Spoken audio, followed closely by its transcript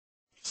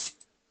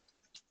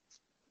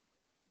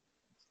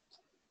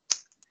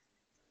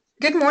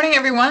Good morning,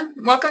 everyone.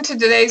 Welcome to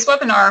today's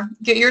webinar,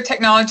 Get Your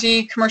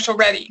Technology Commercial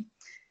Ready.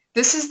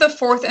 This is the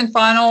fourth and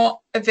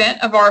final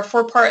event of our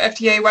four-part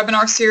FDA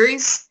webinar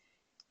series.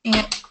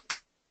 And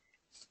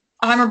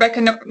I'm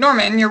Rebecca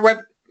Norman,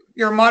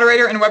 your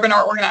moderator and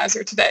webinar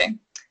organizer today.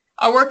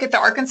 I work at the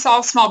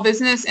Arkansas Small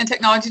Business and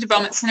Technology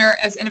Development Center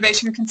as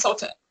Innovation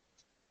Consultant.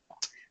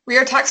 We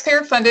are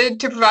taxpayer funded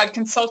to provide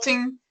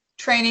consulting,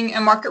 training,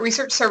 and market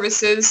research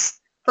services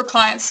for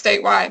clients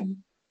statewide.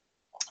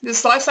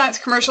 This Life Science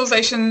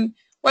Commercialization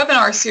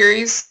webinar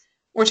series,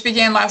 which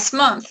began last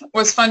month,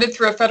 was funded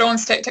through a federal and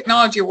state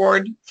technology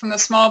award from the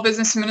Small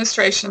Business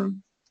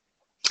Administration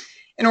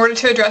in order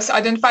to address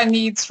identified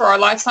needs for our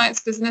life science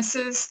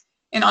businesses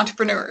and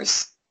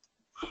entrepreneurs.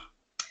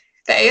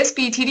 The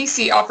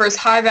ASBTDC offers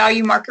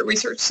high-value market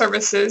research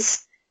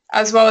services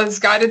as well as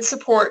guided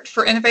support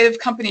for innovative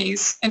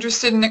companies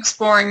interested in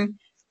exploring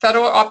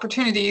federal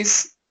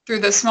opportunities through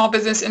the Small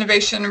Business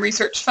Innovation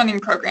Research Funding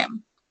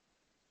Program.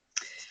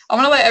 I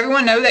want to let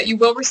everyone know that you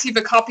will receive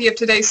a copy of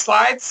today's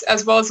slides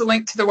as well as a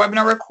link to the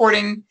webinar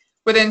recording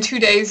within 2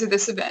 days of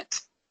this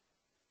event.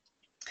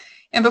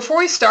 And before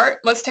we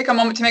start, let's take a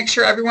moment to make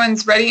sure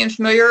everyone's ready and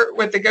familiar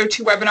with the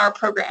GoToWebinar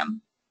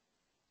program.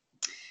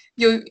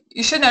 You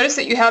should notice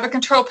that you have a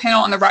control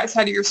panel on the right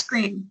side of your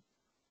screen.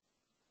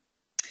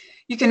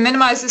 You can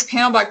minimize this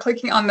panel by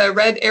clicking on the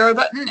red arrow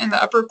button in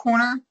the upper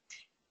corner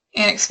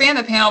and expand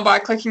the panel by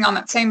clicking on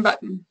that same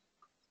button.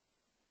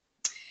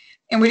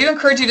 And we do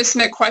encourage you to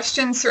submit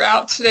questions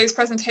throughout today's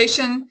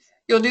presentation.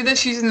 You'll do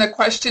this using the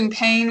question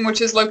pane,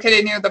 which is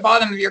located near the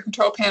bottom of your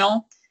control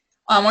panel.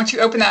 Once you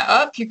open that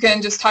up, you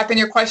can just type in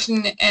your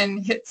question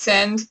and hit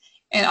send,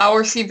 and I'll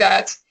receive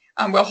that.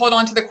 We'll hold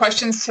on to the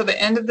questions till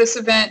the end of this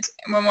event,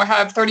 when we'll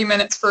have 30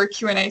 minutes for a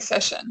Q&A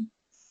session.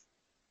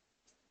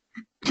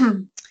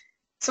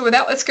 So with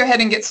that, let's go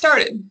ahead and get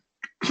started.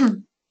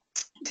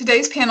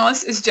 Today's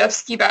panelist is Jeff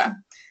Skiba.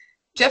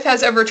 Jeff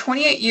has over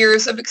 28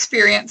 years of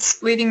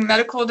experience leading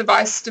medical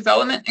device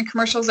development and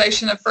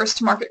commercialization of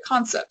first-to-market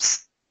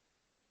concepts.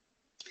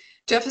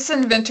 Jeff is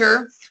an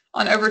inventor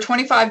on over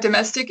 25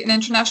 domestic and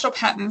international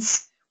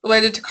patents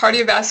related to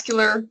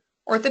cardiovascular,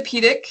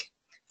 orthopedic,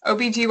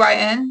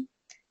 OBGYN,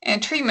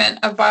 and treatment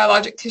of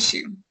biologic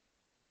tissue.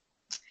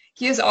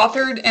 He has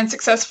authored and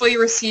successfully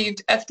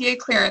received FDA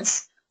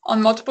clearance on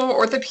multiple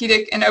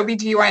orthopedic and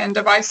OBGYN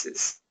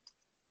devices.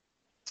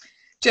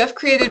 Jeff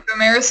created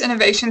Vomeris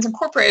Innovations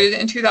Incorporated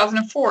in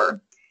 2004.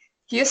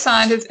 He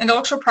assigned his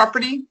intellectual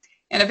property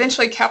and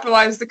eventually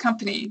capitalized the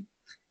company,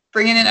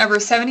 bringing in over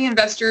 70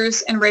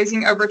 investors and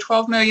raising over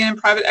 $12 million in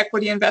private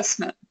equity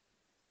investment.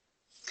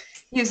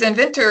 He is the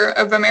inventor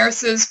of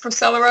Vomeris's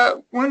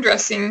Procellera wound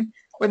dressing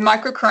with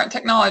microcurrent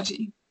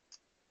technology.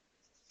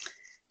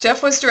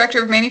 Jeff was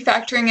director of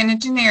manufacturing and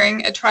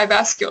engineering at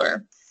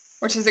Trivascular,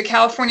 which is a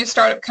California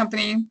startup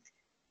company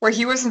where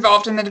he was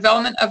involved in the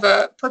development of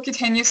a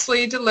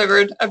percutaneously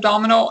delivered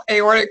abdominal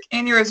aortic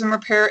aneurysm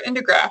repair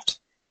endograft,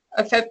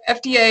 a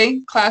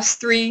FDA Class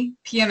 3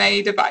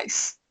 PMA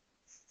device.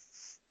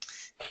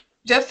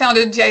 Jeff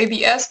founded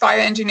JBS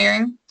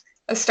Bioengineering,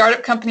 a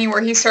startup company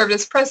where he served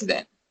as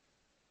president.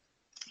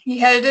 He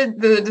headed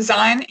the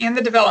design and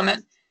the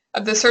development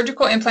of the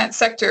surgical implant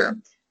sector,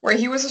 where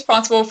he was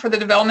responsible for the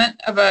development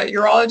of a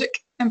urologic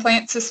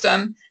implant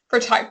system for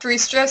type 3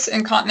 stress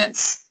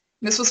incontinence.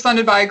 This was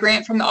funded by a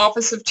grant from the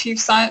Office of Chief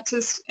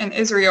Scientist in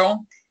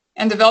Israel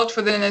and developed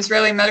within an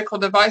Israeli medical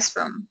device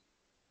firm.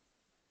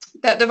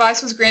 That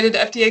device was granted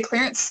FDA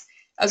clearance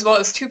as well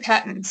as 2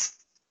 patents.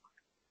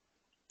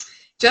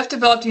 Jeff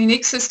developed a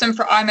unique system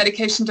for eye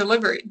medication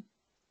delivery.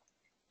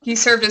 He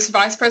served as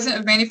Vice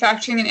President of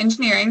Manufacturing and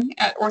Engineering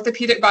at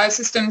Orthopedic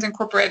Biosystems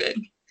Incorporated.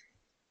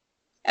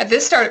 At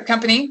this startup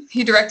company,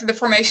 he directed the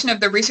formation of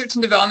the Research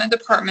and Development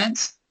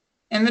Department,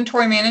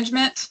 inventory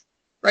management,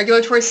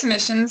 regulatory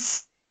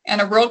submissions, and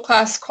a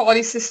world-class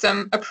quality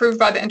system approved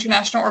by the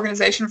International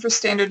Organization for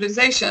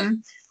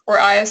Standardization, or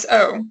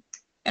ISO,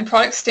 and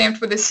products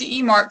stamped with a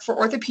CE mark for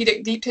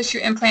orthopedic deep tissue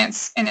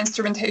implants and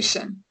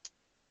instrumentation.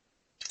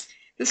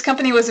 This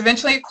company was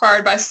eventually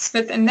acquired by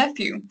Smith &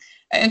 Nephew,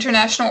 an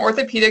international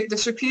orthopedic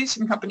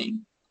distribution company.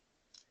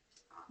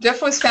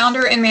 Jeff was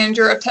founder and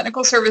manager of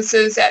technical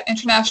services at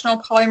International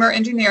Polymer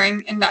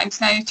Engineering in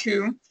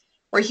 1992,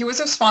 where he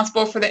was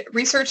responsible for the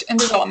research and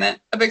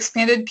development of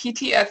expanded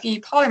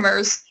PTFE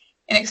polymers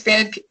and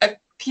expanded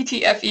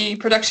PTFE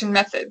production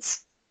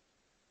methods.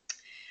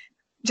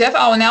 Jeff,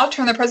 I will now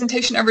turn the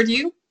presentation over to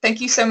you. Thank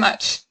you so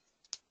much.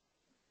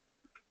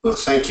 Well,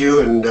 thank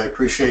you, and I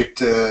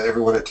appreciate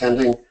everyone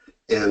attending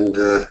and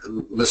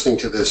listening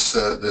to this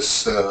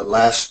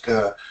last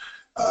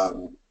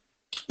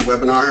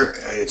webinar.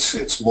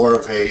 It's more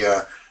of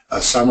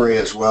a summary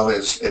as well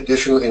as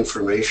additional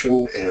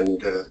information,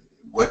 and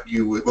what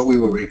we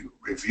were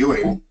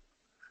reviewing.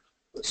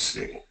 Let's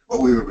see.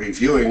 What we were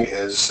reviewing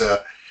is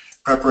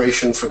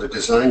preparation for the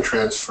design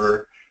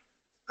transfer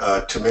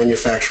to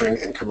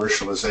manufacturing and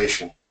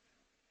commercialization.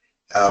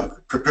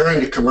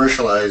 Preparing to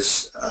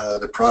commercialize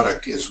the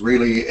product is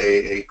really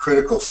a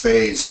critical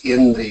phase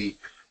in the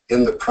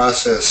in the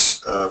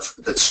process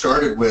that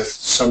started with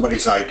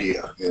somebody's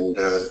idea. And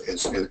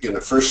in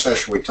the first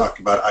session we talked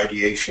about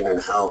ideation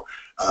and how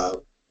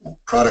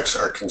products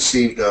are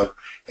conceived of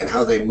and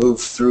how they move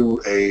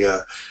through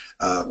a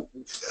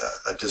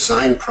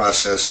design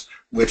process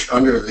which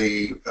under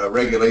the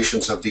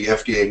regulations of the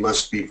FDA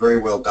must be very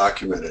well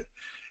documented.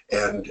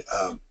 And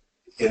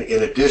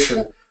in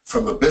addition,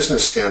 from a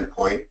business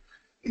standpoint,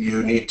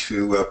 you need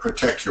to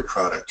protect your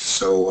product.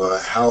 So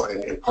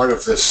and part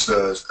of this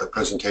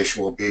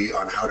presentation will be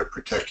on how to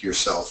protect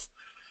yourself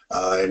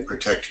and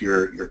protect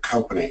your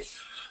company.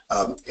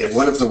 And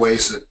one of the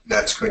ways that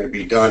that's going to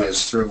be done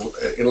is through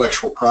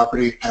intellectual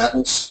property,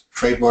 patents,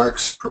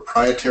 trademarks,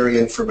 proprietary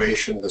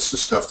information. This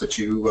is stuff that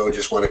you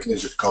just want to,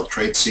 these are called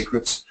trade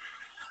secrets.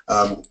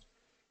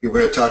 We're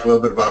going to talk a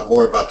little bit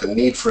more about the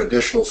need for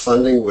additional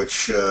funding,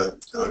 which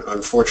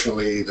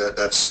unfortunately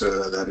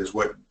that is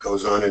what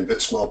goes on in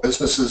small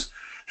businesses.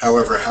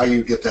 However, how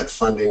you get that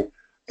funding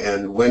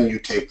and when you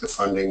take the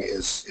funding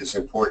is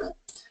important.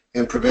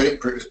 And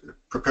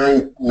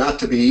preparing not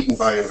to be eaten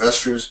by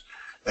investors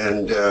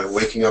and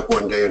waking up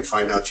one day and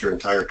find out your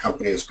entire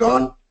company is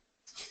gone.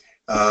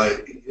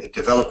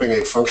 Developing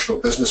a functional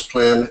business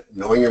plan,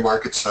 knowing your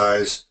market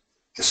size,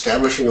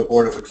 establishing a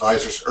board of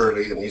advisors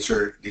early, and these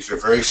are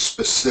very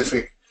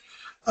specific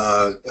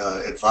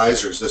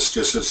advisors. This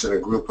just isn't a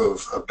group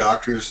of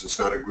doctors. It's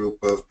not a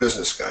group of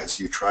business guys.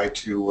 You try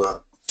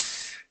to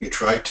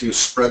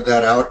spread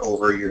that out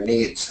over your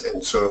needs,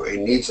 and so a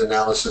needs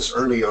analysis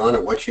early on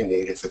of what you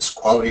need. If it's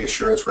quality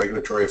assurance,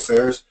 regulatory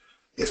affairs,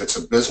 if it's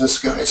a business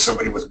guy,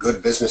 somebody with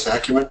good business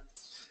acumen.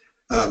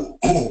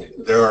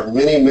 There are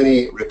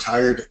many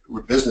retired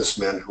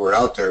businessmen who are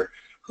out there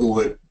who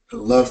would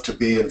love to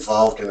be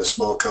involved in a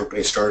small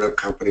company, startup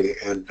company,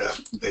 and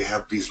they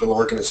have these little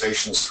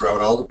organizations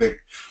throughout all the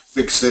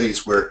big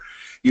cities where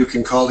you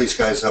can call these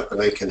guys up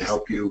and they can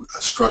help you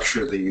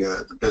structure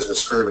the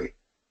business early.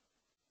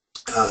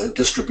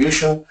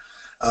 Distribution,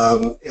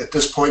 at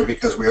this point,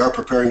 because we are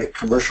preparing to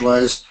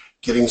commercialize,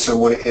 getting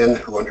someone in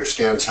who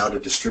understands how to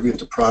distribute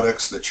the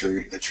products that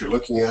you're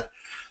looking at.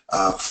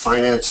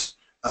 Finance,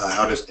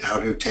 how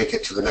to take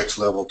it to the next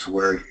level to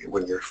where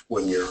when you're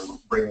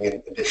bringing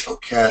in additional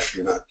cash,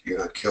 you're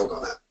not killed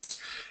on that.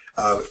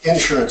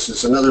 Insurance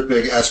is another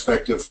big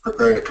aspect of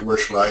preparing to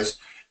commercialize.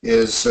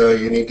 Is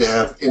you need to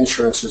have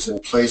insurances in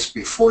place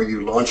before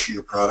you launch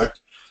your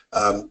product,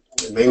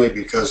 mainly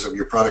because of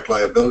your product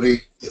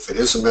liability. If it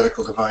is a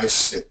medical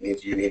device,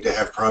 you need to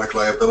have product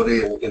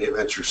liability in the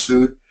event you're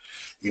sued.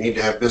 You need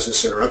to have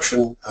business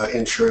interruption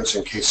insurance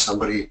in case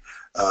somebody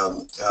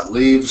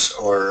leaves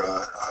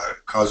or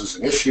causes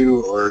an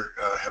issue, or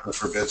heaven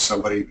forbid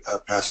somebody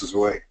passes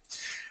away.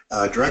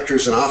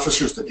 Directors and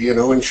officers, the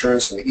D&O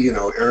insurance and the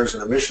E&O, errors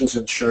and omissions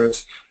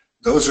insurance,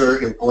 those are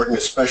important,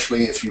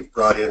 especially if you've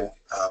brought in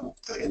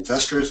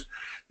investors,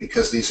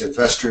 because these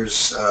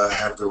investors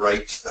have the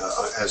right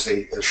as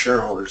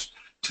shareholders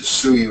to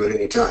sue you at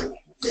any time,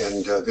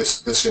 and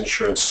this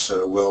insurance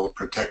will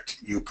protect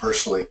you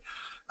personally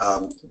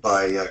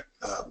by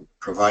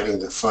providing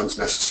the funds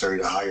necessary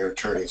to hire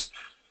attorneys.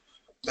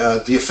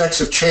 The effects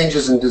of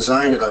changes in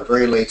design at a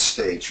very late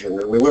stage, and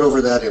we went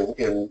over that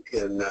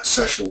in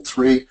session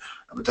 3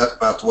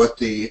 about what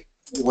the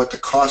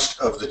cost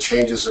of the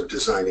changes of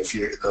design. If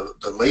you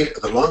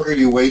the longer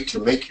you wait to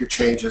make your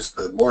changes,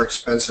 the more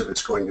expensive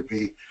it's going to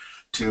be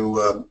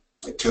to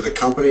the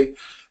company,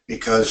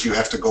 because you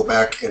have to go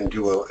back and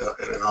do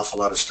an awful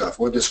lot of stuff.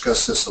 We'll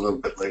discuss this a little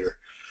bit later.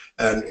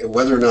 And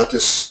whether or not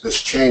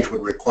this change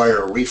would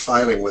require a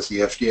refiling with the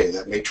FDA,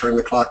 that may turn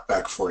the clock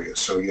back for you.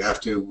 So you have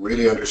to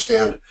really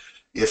understand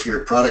if your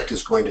product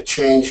is going to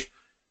change,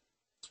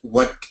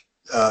 what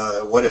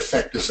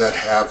effect does that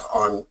have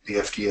on the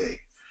FDA?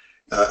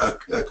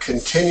 A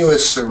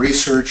continuous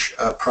research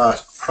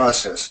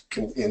process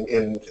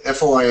in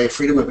FOIA,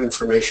 Freedom of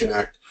Information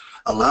Act,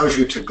 allows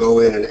you to go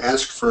in and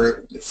ask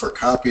for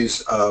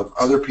copies of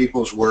other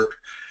people's work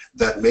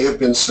that may have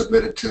been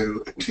submitted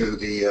to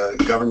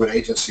the government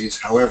agencies.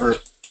 However,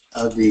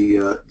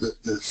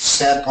 the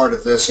sad part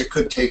of this, it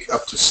could take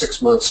up to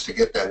 6 months to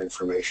get that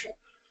information.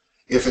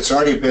 If it's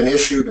already been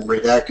issued and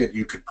redacted,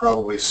 you could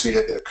probably see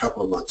it in a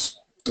couple of months.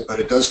 But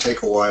it does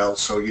take a while,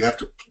 so you have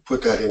to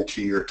put that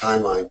into your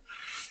timeline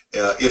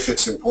if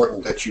it's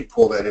important that you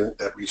pull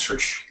that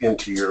research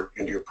into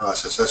your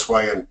process. That's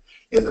why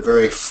in the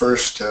very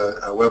first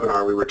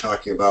webinar we were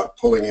talking about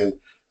pulling in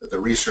the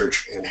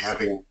research and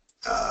having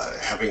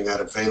that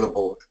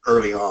available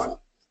early on.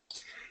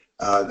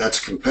 That's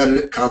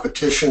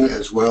competition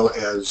as well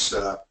as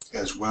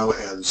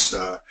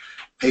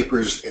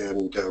papers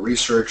and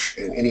research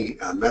and any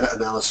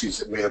meta-analyses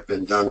that may have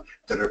been done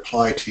that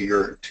apply to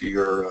your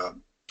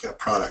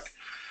product.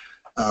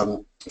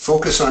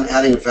 Focus on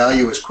adding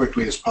value as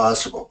quickly as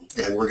possible,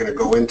 and we're going to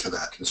go into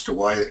that as to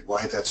why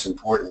that's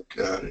important.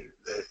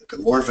 The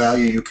more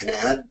value you can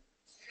add,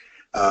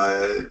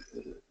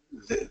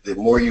 the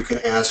more you can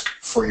ask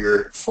for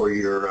your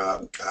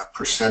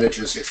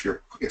percentages if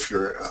you're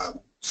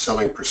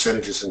selling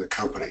percentages in the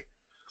company.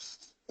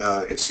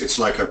 it's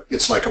like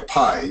a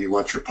pie. You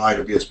want your pie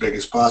to be as big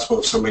as possible.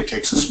 If somebody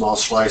takes a small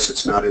slice,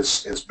 it's not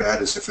as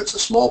bad as if it's a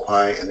small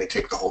pie and they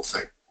take the whole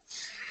thing.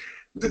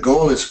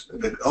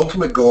 The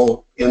ultimate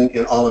goal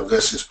in all of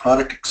this is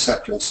product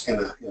acceptance in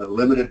a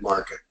limited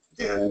market,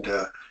 and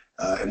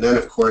then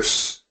of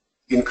course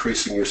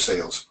increasing your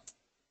sales.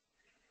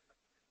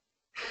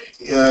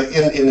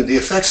 In the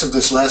effects of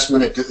this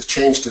last-minute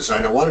change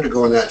design, I wanted to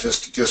go on that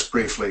just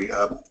briefly,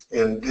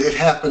 and it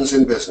happens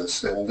in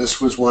business. And this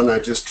was one I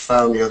just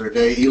found the other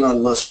day.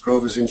 Elon Musk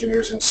drove his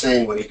engineers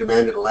insane when he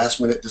demanded a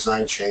last-minute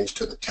design change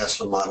to the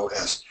Tesla Model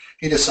S.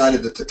 He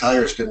decided that the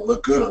tires didn't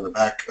look good on the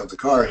back of the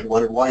car. He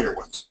wanted wider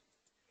ones,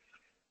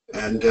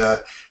 and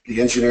the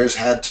engineers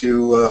had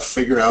to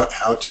figure out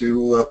how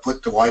to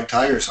put the wide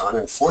tires on.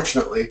 And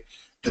fortunately,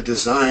 the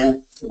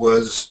design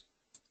was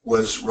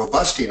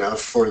robust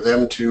enough for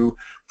them to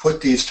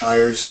put these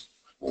tires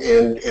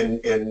and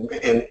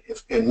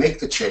make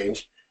the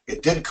change.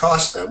 It did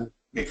cost them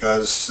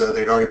because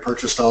they'd already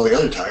purchased all the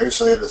other tires,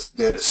 so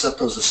they had to set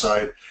those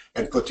aside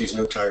and put these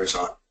new tires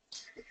on.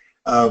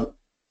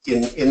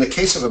 In the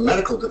case of a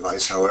medical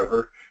device,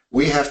 however,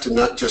 we have to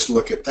not just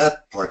look at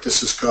that part.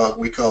 This is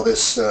we call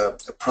this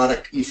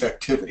product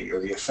effectivity, or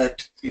the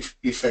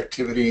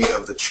effectivity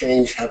of the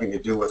change having to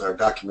do with our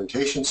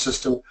documentation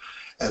system,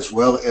 as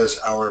well as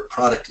our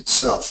product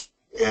itself,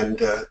 and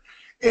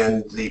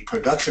the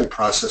production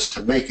process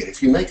to make it.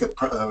 If you make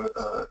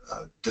a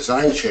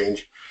design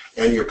change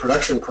and your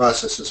production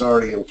process is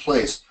already in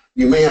place,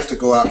 you may have to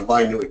go out and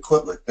buy new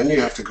equipment. Then you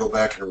have to go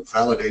back and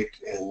validate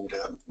and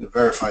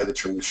verify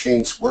that your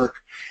machines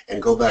work and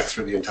go back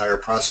through the entire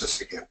process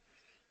again.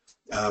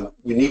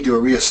 We need to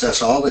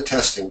reassess all the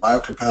testing,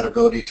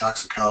 biocompatibility,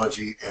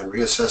 toxicology, and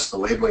reassess the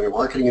labeling and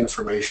marketing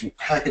information,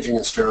 packaging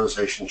and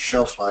sterilization,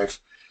 shelf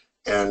life,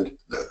 and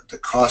the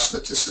cost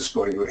that this is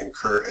going to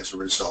incur as a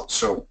result.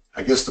 So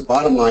I guess the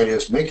bottom line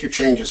is make your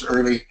changes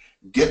early,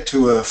 get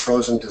to a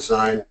frozen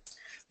design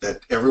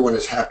that everyone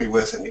is happy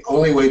with, and the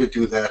only way to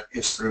do that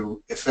is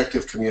through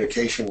effective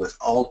communication with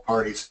all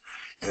parties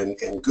and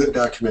good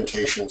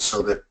documentation,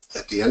 so that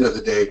at the end of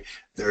the day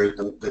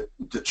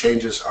the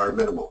changes are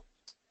minimal.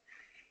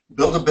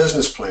 Build a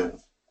business plan.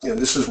 And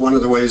this is one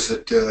of the ways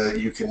that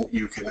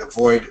you can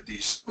avoid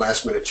these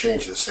last-minute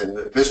changes. And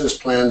the business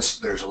plans,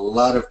 there's a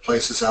lot of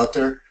places out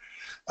there.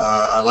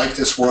 I like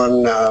this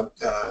one,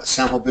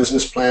 sample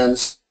business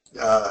plans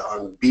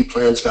on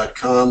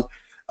bplans.com.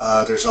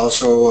 There's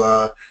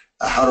also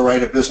how to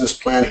write a business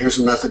plan. Here's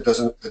a method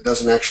that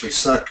doesn't actually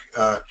suck.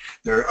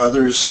 There are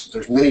others.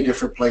 There's many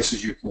different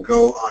places you can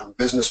go on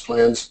business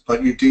plans,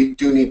 but you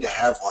do need to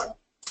have one.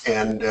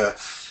 And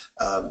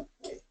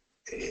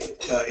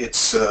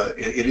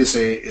it is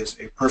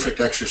a perfect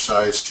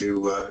exercise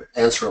to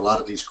answer a lot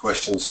of these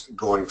questions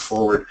going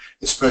forward,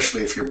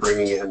 especially if you're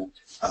bringing in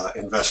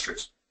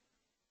investors.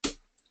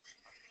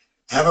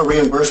 Have a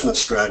reimbursement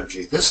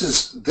strategy. This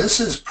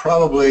is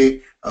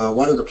probably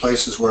one of the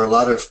places where a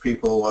lot of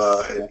people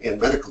in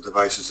medical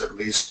devices, at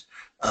least,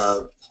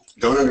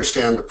 don't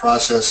understand the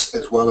process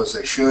as well as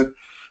they should.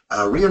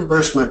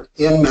 Reimbursement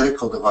in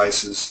medical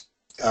devices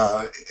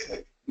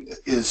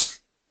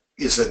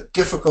is a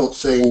difficult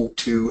thing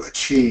to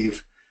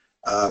achieve,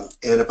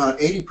 and about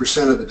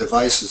 80% of the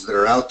devices that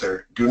are out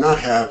there do not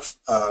have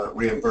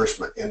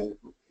reimbursement. In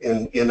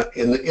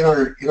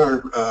our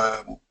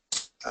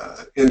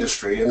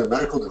industry, in the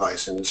medical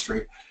device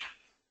industry,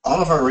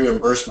 all of our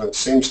reimbursement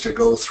seems to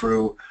go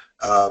through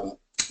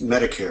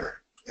Medicare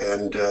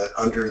and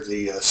under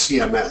the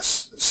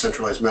CMS,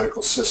 Centralized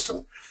Medical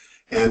System.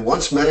 And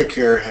once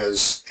Medicare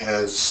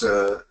has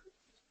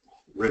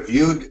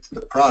reviewed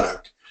the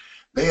product,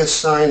 they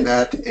assign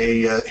that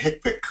a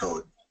HCPCS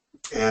code,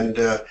 and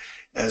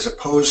as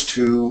opposed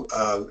to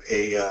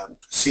a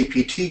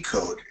CPT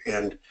code.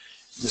 And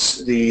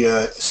the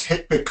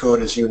HCPCS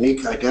code is a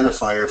unique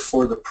identifier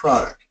for the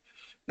product.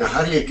 Now,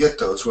 how do you get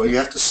those? Well, you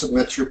have to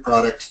submit your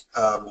product.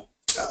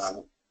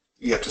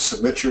 You have to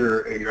submit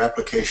your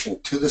application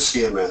to the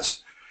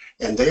CMS,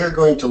 and they are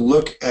going to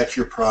look at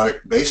your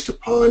product based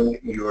upon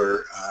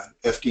your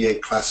FDA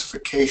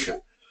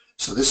classification.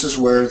 So this is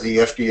where the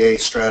FDA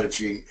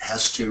strategy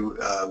has to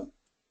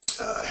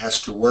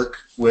work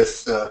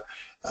with the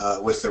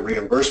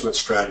reimbursement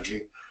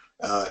strategy.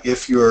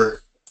 If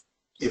you're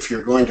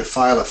going to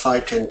file a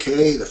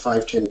 510K, the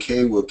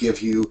 510K will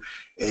give you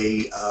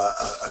a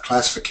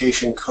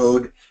classification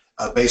code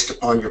based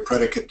upon your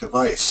predicate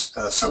device,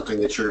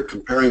 something that you're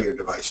comparing your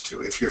device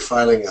to. If you're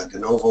filing a de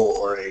novo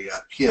or a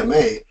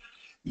PMA,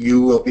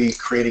 you will be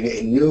creating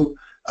a new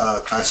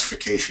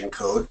classification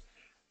code,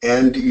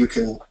 and you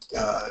can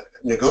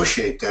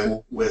negotiate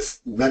then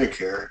with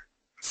Medicare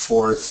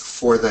for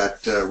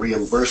that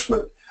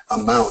reimbursement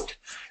amount.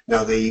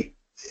 Now, this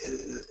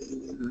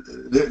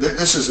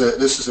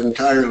is an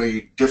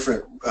entirely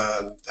different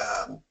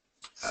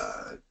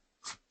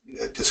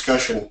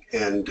discussion,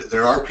 and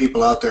there are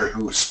people out there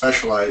who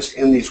specialize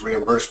in these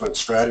reimbursement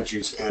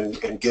strategies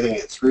and getting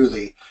it through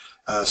the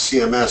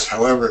CMS.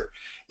 However,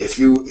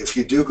 if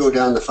you do go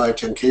down the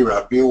 510K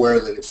route, be aware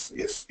that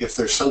if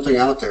there's something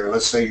out there,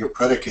 let's say your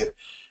predicate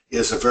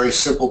is a very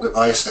simple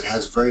device that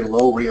has very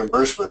low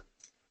reimbursement,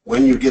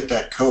 when you get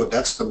that code,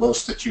 that's the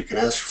most that you can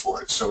ask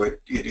for it. So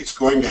it's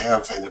going to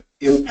have an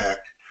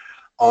impact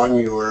on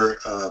your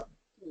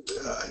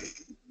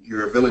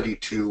ability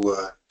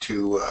to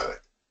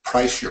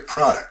price your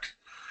product.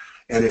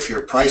 And if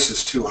your price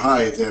is too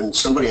high, then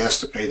somebody has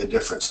to pay the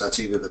difference. That's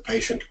either the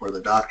patient or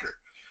the doctor.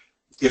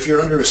 If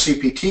you're under a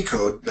CPT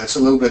code, that's a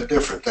little bit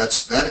different. That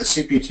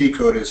CPT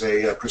code is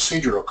a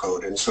procedural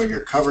code, and so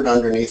you're covered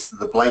underneath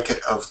the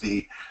blanket of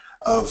the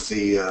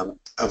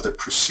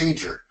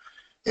procedure.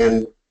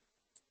 And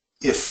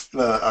if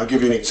I'll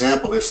give you an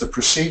example, if the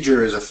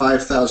procedure is a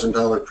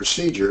 $5,000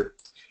 procedure,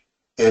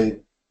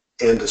 and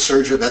the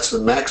surgeon, that's the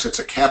max, it's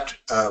a capped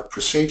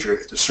procedure,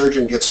 if the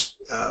surgeon gets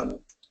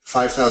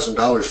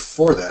 $5,000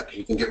 for that,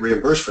 he can get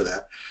reimbursed for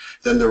that,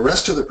 then the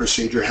rest of the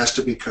procedure has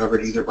to be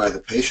covered either by the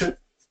patient,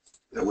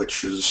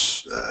 which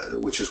is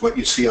what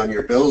you see on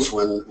your bills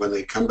when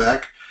they come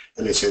back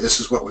and they say this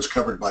is what was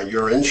covered by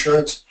your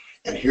insurance,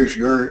 and here's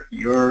your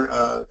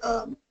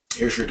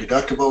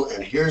deductible,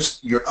 and here's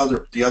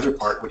the other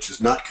part which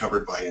is not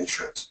covered by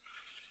insurance.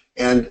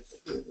 And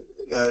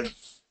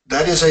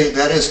that is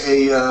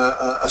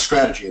a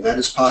strategy, and that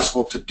is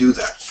possible to do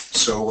that.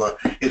 So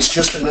it's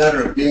just a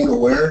matter of being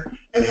aware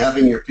and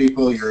having your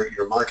people,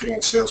 your marketing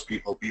and sales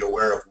people, be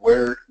aware of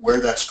where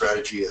that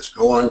strategy is.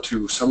 Go on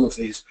to some of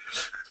these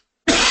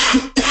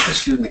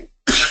excuse me,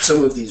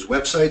 some of these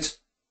websites,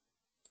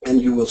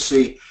 and you will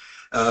see,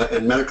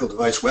 and medical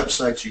device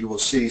websites, you will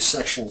see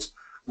sections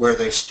where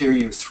they steer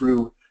you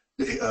through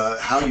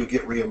how you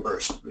get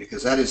reimbursed,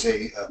 because that is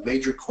a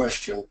major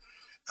question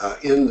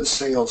in the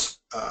sales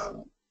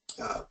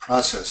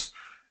process,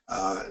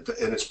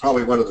 and it's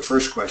probably one of the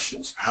first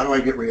questions. How do I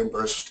get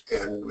reimbursed?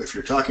 And if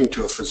you're talking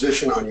to a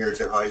physician on your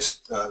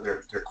device,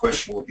 their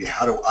question will be,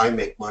 how do I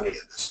make money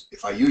in this?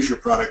 If I use your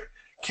product,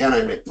 can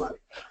I make money?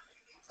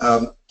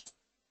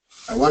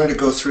 I wanted to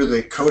go through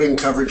the coding,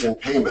 coverage, and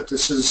payment.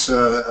 This is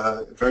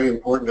very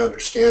important to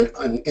understand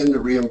in the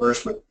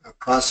reimbursement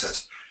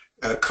process.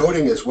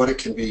 Coding is what it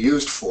can be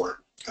used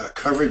for.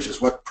 Coverage is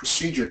what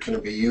procedure can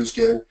it be used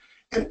in,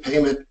 and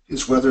payment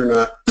is whether or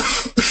not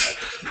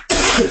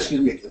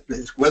excuse me,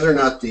 is whether or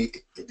not the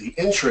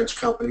insurance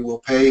company will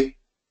pay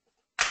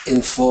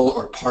in full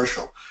or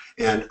partial.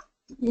 And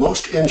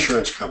most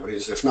insurance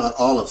companies, if not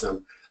all of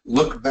them,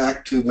 look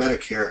back to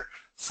Medicare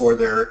for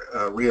their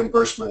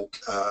reimbursement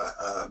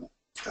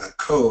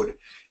code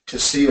to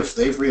see if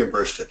they've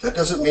reimbursed it. That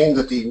doesn't mean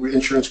that the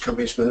insurance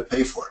company is going to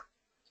pay for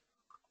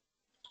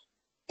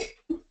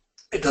it.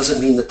 It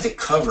doesn't mean that they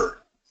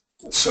cover.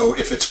 So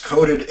if it's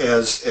coded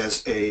as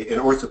an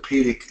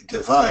orthopedic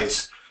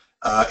device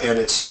and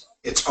it's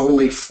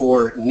only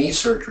for knee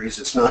surgeries,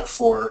 it's not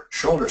for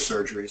shoulder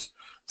surgeries,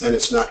 then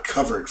it's not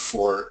covered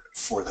for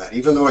that,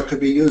 even though it could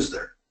be used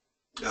there.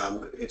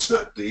 It's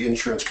not, the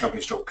insurance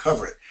companies don't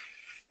cover it.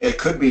 It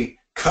could be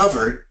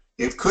covered,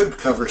 it could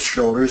cover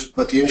shoulders,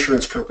 but the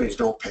insurance companies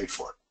don't pay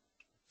for it.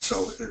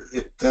 So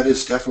that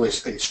is definitely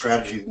a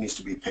strategy that needs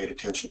to be paid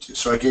attention to.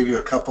 So I gave you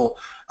a couple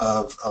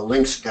of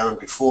links down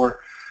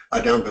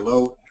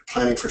below,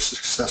 planning for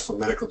successful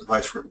medical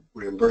device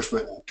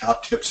reimbursement and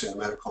top tips in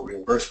medical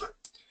reimbursement.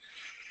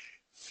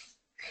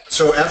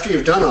 So after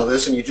you've done all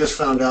this and you just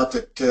found out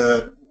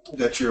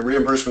that your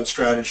reimbursement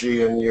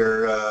strategy and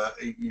your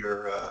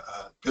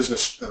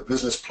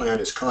business plan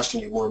is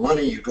costing you more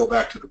money, you go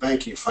back to the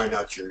bank and you find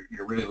out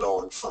you're really low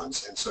on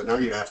funds, and so now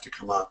you have to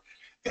come out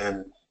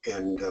and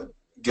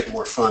get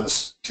more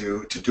funds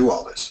to do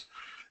all this.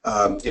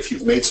 If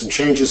you've made some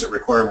changes that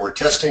require more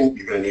testing,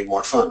 you're going to need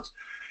more funds.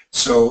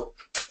 So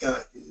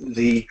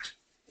the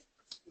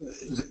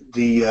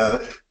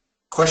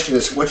question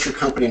is, what's your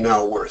company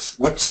now worth?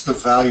 What's the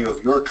value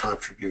of your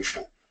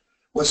contribution?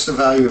 What's the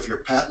value of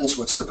your patents?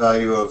 What's the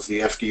value of the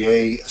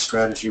FDA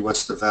strategy?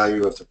 What's the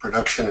value of the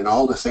production and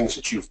all the things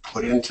that you've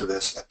put into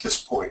this at this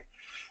point?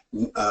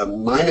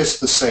 Minus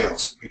the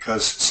sales,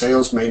 because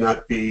sales may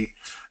not be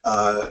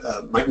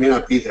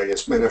there yet.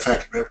 As a matter of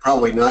fact, they're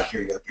probably not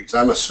here yet, because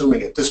I'm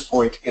assuming at this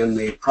point in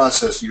the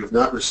process you have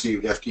not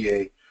received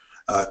FDA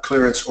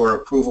clearance or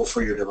approval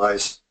for your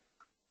device,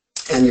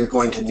 and you're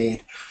going to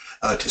need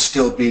to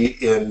still be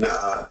in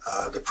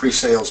the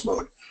pre-sales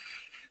mode.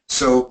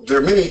 So there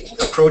are many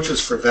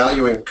approaches for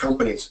valuing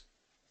companies.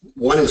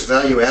 One is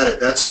value added.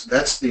 That's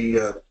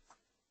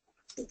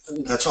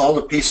all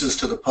the pieces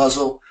to the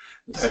puzzle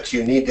that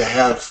you need to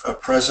have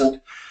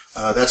present.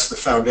 That's the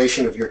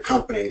foundation of your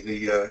company,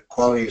 the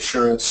quality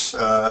assurance,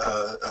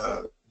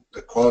 the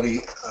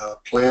quality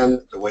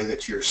plan, the way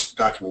that your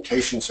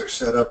documentations are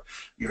set up,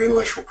 your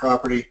intellectual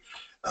property,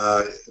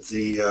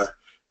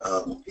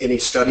 any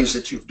studies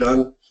that you've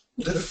done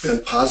that have been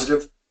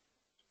positive.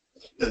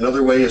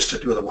 Another way is to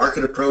do the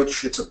market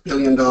approach. It's $1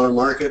 billion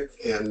market,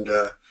 and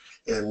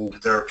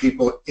there are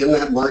people in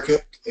that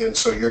market, and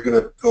so you're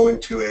going to go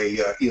into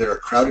either a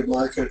crowded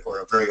market or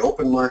a very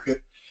open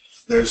market.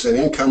 There's an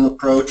income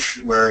approach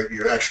where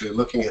you're actually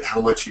looking at how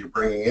much you're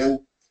bringing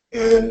in.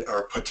 and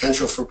our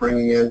potential for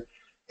bringing in,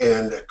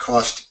 and a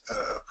cost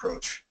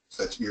approach.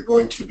 So that you're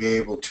going to be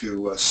able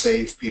to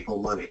save people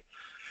money.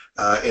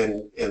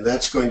 And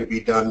that's going to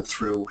be done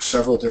through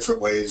several different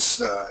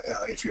ways.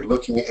 If you're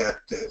looking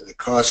at the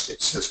cost,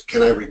 it says,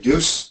 can I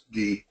reduce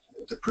the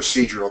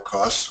procedural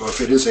costs? So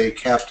if it is a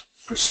capped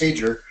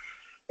procedure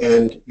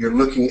and you're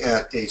looking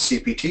at a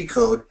CPT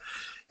code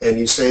and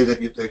you say that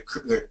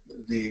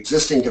the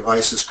existing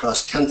devices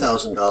cost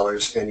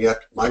 $10,000 and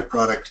yet my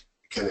product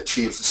can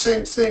achieve the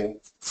same thing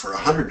for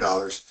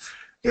 $100,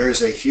 there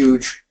is a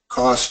huge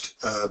cost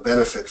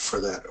benefit for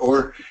that.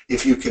 Or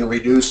if you can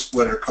reduce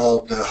what are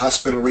called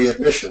hospital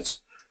readmissions,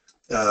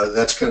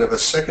 that's kind of a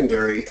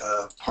secondary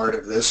part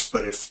of this.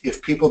 But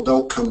if people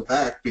don't come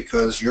back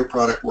because your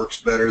product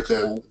works better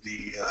than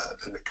the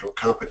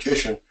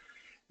competition,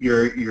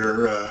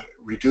 you're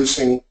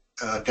reducing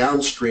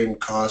downstream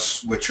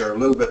costs, which are a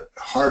little bit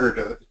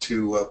harder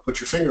to put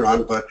your finger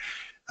on. But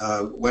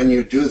when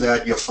you do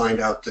that, you'll find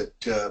out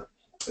that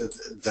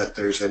that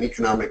there's an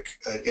economic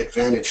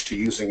advantage to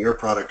using your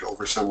product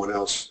over someone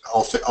else,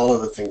 all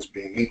other things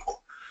being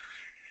equal.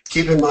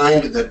 Keep in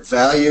mind that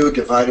value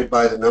divided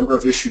by the number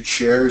of issued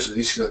shares,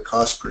 these are the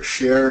cost per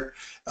share.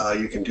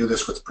 You can do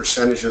this with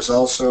percentages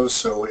also.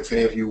 So if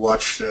any of you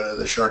watch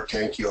the Shark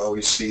Tank, you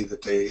always see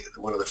that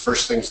one of the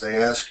first things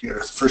they ask,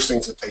 the first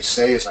things that they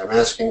say is, I'm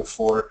asking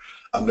for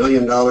 $1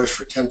 million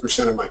for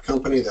 10% of my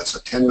company. That's a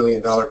 $10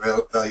 million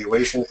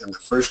valuation, and the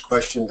first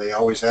question they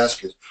always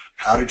ask is,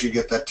 how did you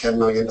get that $10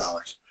 million?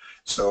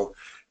 So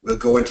we'll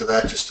go into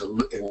that just in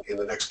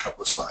the next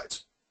couple of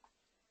slides.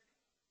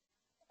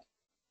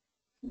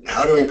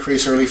 How to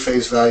increase early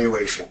phase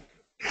valuation.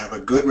 Have a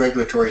good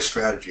regulatory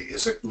strategy.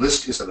 Is it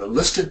a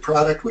listed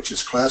product, which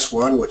is class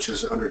 1, which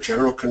is under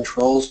general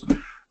controls,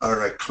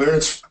 or a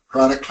clearance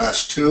product,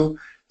 class 2,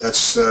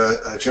 that's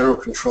general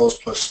controls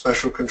plus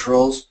special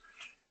controls,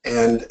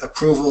 and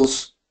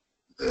approvals,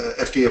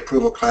 FDA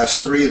approval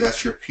class 3,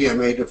 that's your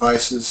PMA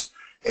devices,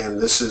 and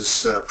this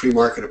is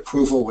pre-market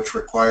approval, which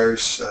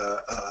requires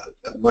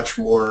a much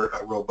more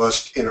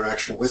robust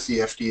interaction with the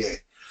FDA.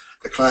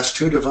 The class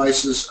 2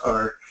 devices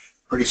are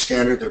pretty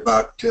standard. They're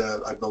about,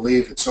 I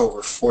believe it's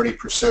over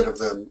 40% of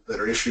them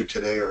that are issued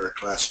today are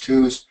class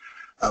 2s.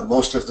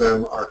 Most of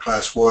them are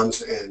class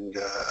 1s, and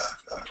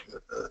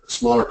a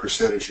smaller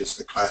percentage is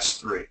the class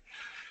 3.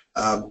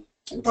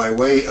 By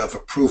way of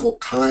approval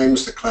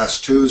times, the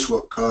class 2s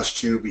will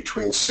cost you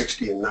between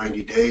 60 and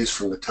 90 days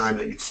from the time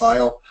that you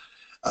file.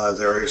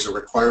 There is a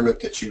requirement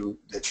that you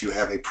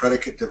have a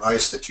predicate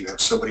device, that you have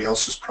somebody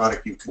else's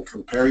product you can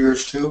compare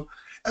yours to,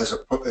 as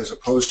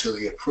opposed to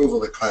the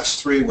approval of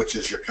class 3, which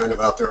is you're kind of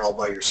out there all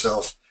by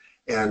yourself,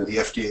 and the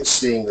FDA is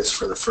seeing this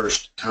for the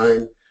first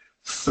time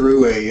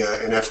through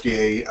an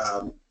FDA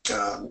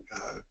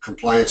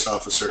compliance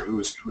officer who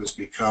has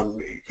become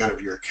kind of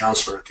your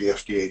counselor at the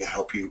FDA to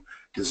help you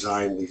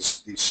design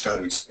these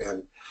studies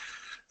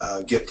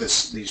and get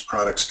these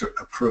products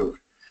approved.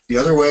 The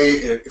other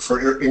way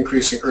for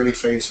increasing early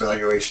phase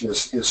valuation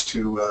is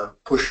to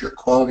push your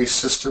quality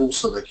system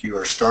so that you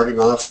are starting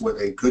off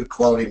with a good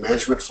quality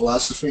management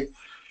philosophy,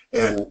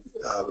 and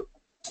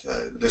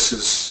this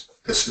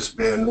has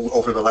been,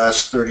 over the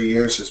last 30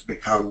 years, has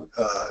become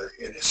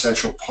an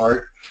essential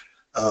part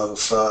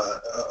of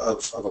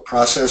a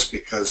process,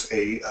 because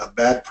a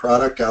bad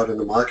product out in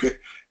the market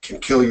can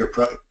kill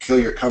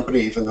your company,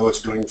 even though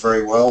it's doing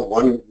very well.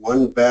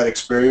 One bad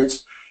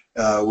experience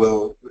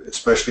will,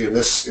 especially in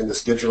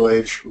this digital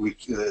age,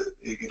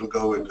 it'll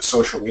go into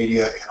social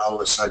media, and all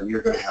of a sudden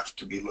you're going to have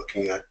to be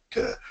looking at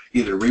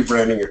either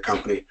rebranding your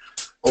company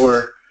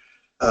or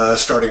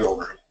starting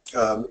over.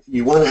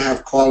 You want to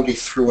have quality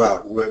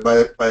throughout.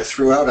 By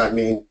throughout, I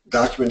mean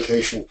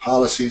documentation,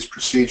 policies,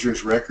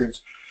 procedures,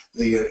 records,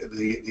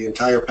 the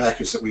entire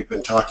package that we've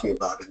been talking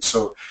about. And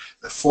so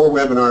the 4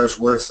 webinars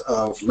worth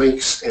of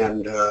links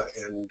and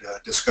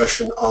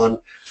discussion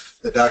on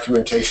the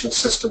documentation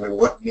system and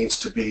what needs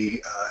to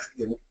be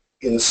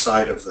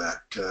inside of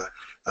that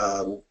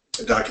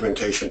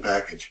documentation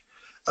package.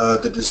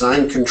 The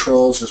design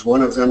controls is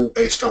one of them,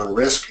 based on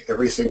risk.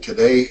 Everything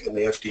today in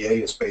the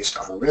FDA is based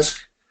on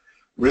risk.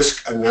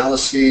 Risk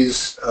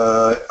analyses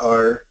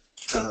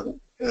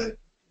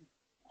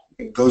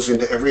it goes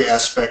into every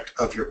aspect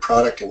of your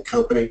product and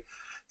company,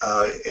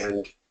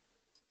 and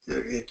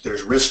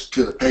there's risk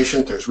to the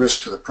patient, there's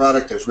risk to the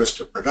product, there's risk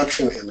to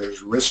production, and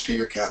there's risk to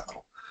your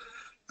capital.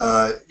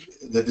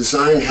 The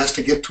design has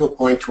to get to a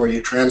point where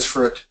you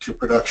transfer it to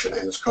production,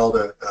 and it's called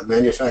a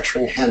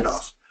manufacturing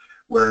handoff,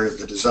 where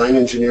the design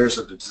engineers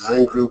of the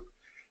design group,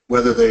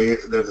 whether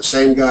they're the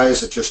same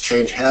guys that just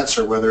change hats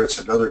or whether it's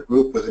another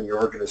group within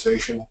your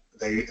organization,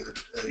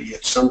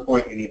 at some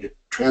point you need to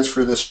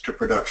transfer this to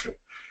production.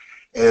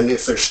 And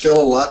if there's still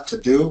a lot to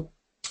do,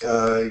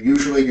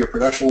 usually your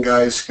production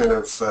guys kind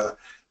of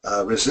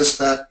resist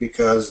that,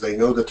 because they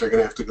know that they're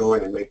going to have to go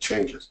in and make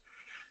changes.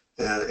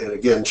 And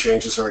again,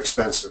 changes are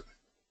expensive.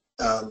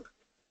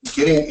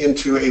 Getting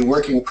into a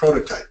working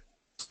prototype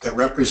that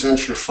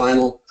represents your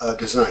final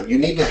design. You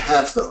need to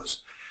have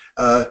those.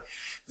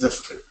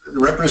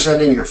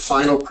 representing your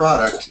final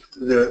product,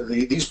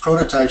 these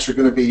prototypes are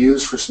going to be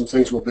used for some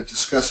things we'll be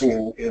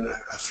discussing in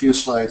a few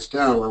slides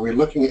down, where we're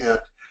looking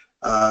at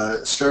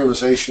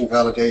sterilization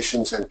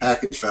validations and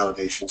package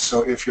validations.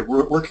 So if you're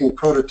working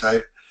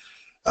prototype,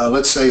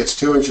 let's say it's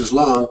 2 inches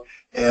long,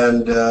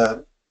 and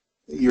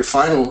your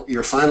final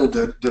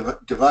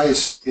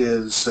device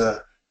is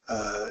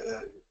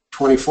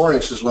 24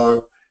 inches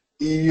long,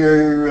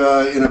 you're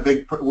in a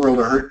big world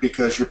of hurt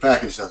because your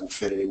package doesn't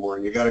fit anymore,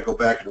 and you got to go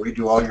back and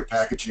redo all your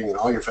packaging and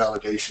all your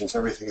validations,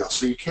 everything else.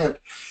 So you can't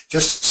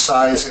just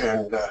size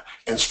and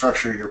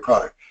structure your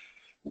product.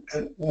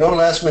 No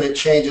last-minute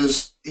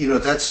changes. You know,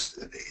 that's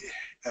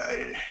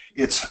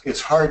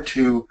it's hard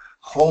to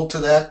hold to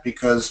that,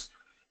 because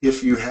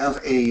if you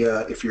have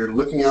if you're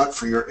looking out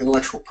for your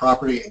intellectual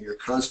property and you're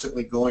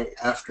constantly going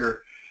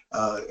after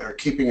or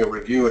keeping a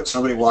review, and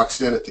somebody walks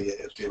in at the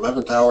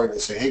 11th hour and they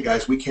say, hey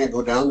guys, we can't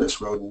go down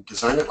this road and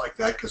design it like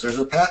that because there's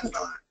a patent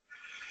on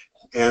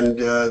it, and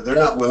they're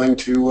not willing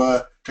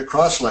to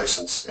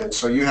cross-license, and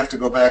so you have to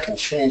go back and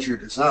change your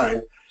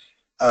design,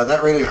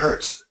 that really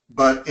hurts,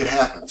 but it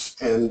happens.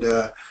 And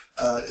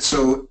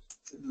so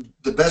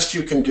the best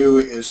you can do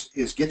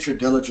is get your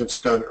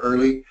diligence done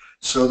early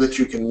so that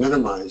you can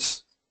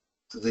minimize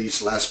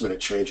these last-minute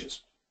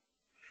changes.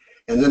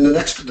 And then the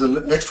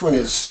next one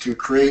is to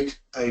create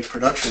a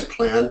production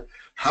plan,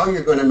 how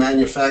you're going to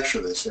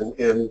manufacture this.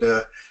 And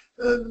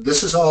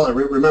this is all,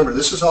 remember,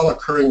 this is all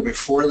occurring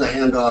before the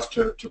handoff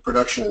to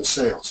production and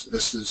sales.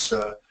 This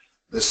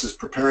is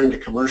preparing to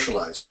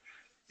commercialize,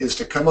 is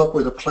to come up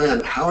with a plan.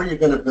 How are you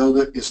going to build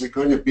it? Is it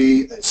going to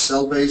be a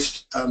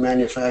cell-based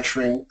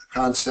manufacturing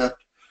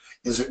concept?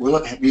 Will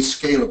it be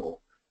scalable?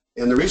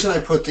 And the reason I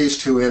put these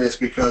two in is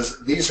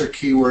because these are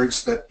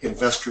keywords that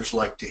investors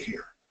like to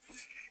hear.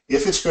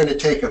 If it's going to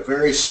take a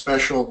very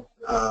special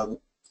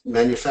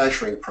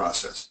manufacturing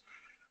process,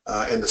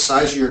 and the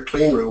size of your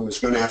clean room is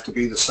going to have to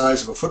be the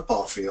size of a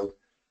football field,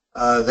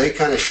 they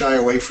kind of shy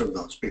away from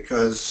those,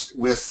 because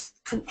with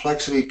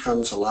complexity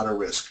comes a lot of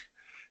risk.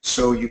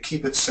 So you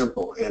keep it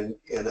simple, and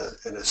in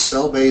a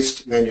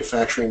cell-based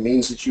manufacturing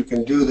means that you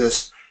can do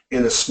this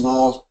in a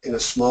small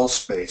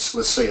space.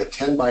 Let's say a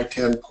 10 by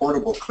 10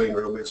 portable clean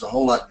room is a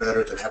whole lot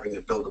better than having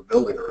to build a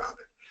building around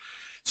it.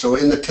 So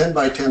in the 10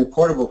 by 10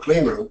 portable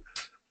clean room,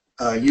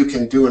 you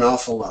can do an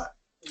awful lot.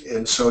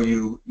 And so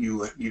you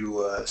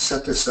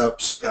set this up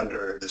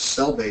under the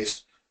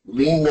cell-based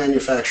lean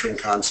manufacturing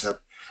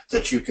concept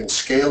that you can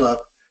scale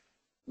up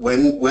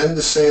when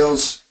the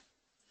sales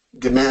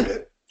demand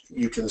it.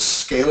 You can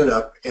scale it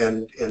up,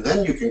 and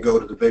then you can go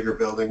to the bigger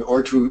building,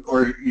 or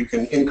you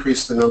can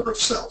increase the number of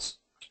cells.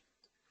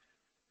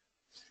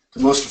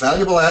 The most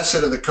valuable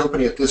asset of the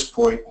company at this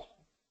point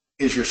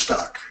is your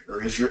stock,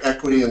 or is your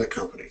equity in the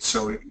company.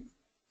 So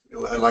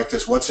I like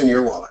this, what's in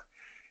your wallet?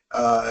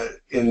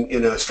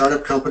 In a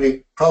startup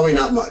company, probably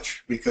not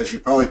much, because you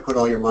probably put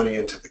all your money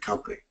into the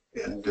company.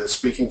 And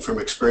speaking from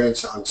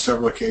experience, on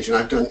several occasions,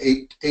 I've done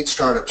eight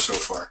startups so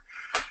far,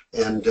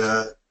 and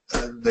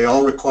they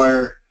all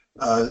require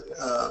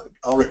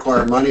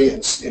money,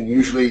 and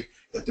usually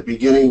at the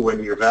beginning,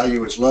 when your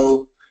value is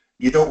low,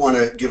 you don't want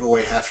to give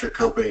away half your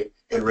company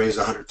and raise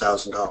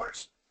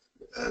 $100,000.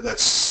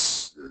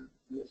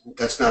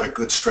 That's not a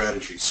good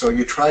strategy. So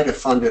you try to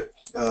fund it.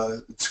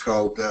 It's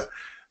called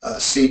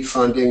seed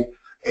funding,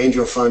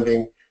 angel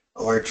funding,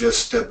 or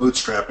just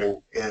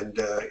bootstrapping, and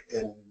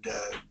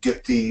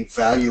get the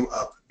value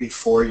up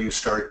before you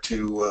start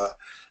to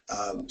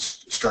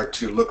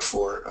look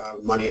for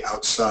money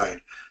outside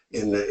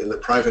in the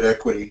private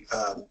equity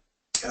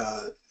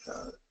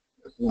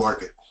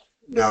market.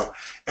 Now,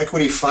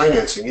 equity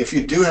financing, if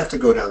you do have to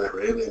go down that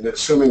road, and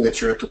assuming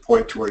that you're at the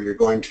point to where you're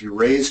going to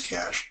raise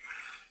cash,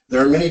 there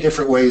are many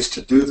different ways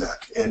to do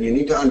that, and you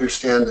need to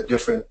understand the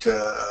different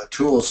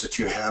tools that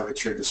you have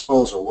at your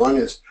disposal. One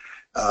is,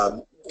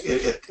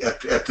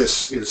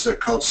 this is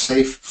called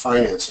safe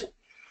financing,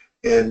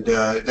 and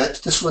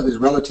this one is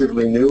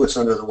relatively new. It's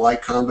under the Y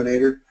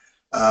Combinator.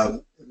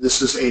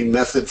 This is a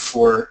method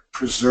for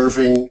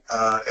preserving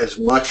as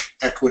much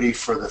equity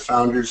for the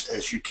founders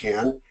as you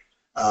can.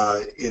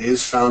 It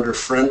is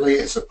founder-friendly,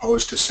 as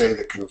opposed to, say,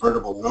 the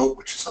convertible note,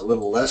 which is a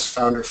little less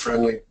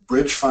founder-friendly.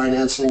 Bridge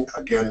financing,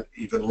 again,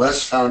 even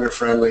less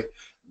founder-friendly.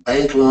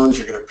 Bank loans,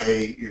 you're going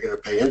to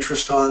pay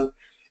interest on,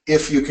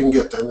 if you can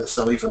get them, if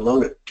they'll even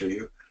loan it to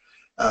you.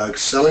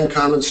 Selling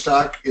common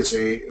stock is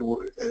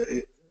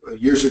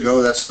years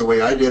ago, that's the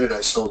way I did it.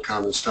 I sold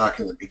common stock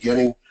in the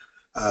beginning,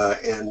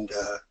 and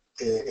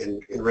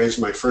raised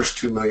my first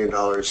 $2 million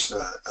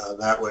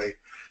that way.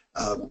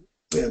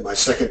 And my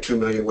second $2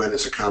 million went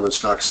as a common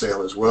stock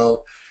sale as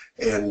well,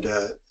 and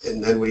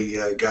then we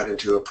got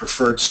into a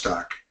preferred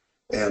stock,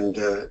 and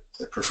the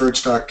preferred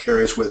stock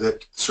carries with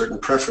it certain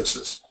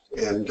preferences.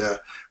 And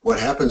what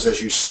happens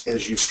as you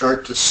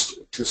start to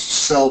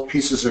sell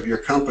pieces of your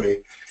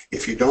company,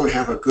 if you don't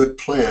have a good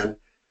plan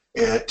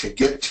to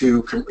get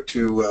to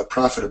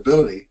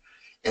profitability,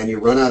 and you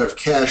run out of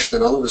cash,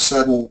 then all of a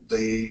sudden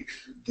the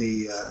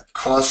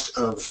cost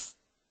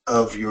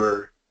of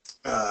your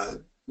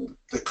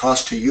the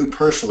cost to you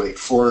personally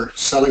for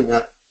selling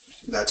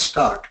that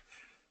stock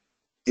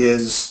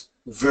is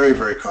very,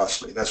 very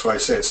costly. That's why I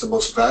say it's the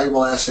most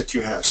valuable asset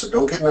you have. So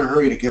don't get in a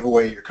hurry to give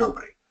away your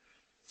company.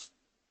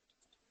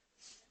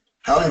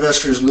 How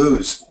investors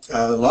lose.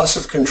 Loss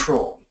of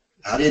control.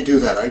 How do you do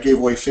that? I gave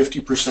away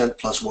 50%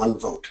 plus one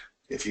vote.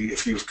 If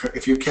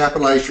you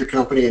capitalize your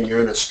company and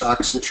you're in a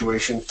stock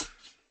situation,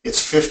 it's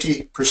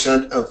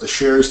 50% of the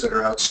shares that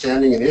are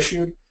outstanding and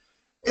issued,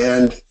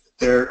 and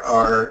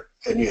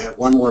you have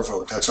one more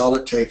vote. That's all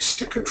it takes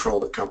to control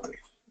the company.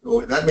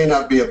 Well, that may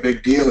not be a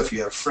big deal if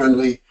you have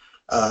friendly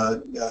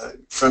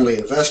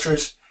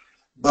investors,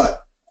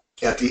 but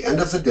at the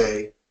end of the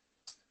day,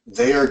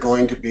 they are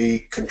going to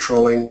be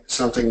controlling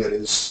something that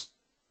is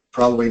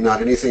probably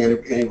not anything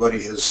anybody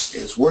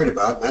is worried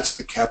about, and that's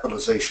the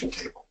capitalization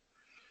table.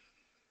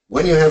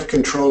 When you have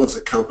control of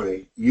the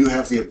company, you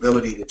have the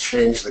ability to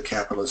change the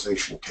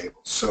capitalization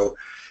table. So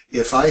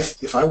if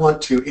I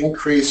want to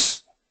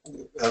increase,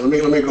 let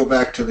me go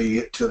back to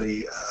the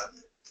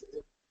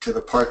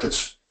part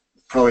that's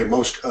probably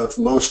of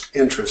most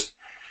interest.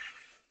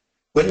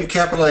 When you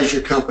capitalize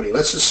your company,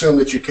 let's assume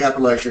that you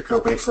capitalize your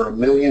company for 1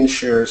 million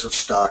shares of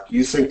stock.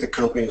 You think the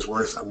company is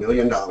worth $1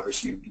 million.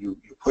 You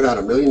put out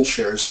 1 million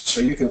shares, so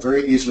you can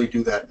very easily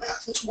do that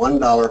math. It's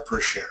 $1 per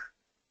share.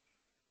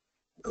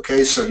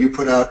 Okay, so you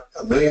put out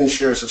 1 million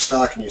shares of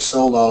stock and you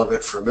sold all of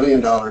it for $1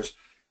 million.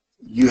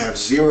 You have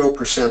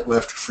 0%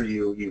 left for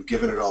you. You've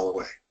given it all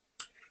away.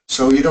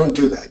 So you don't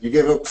do that. You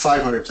give up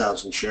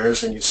 500,000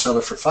 shares and you sell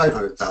it for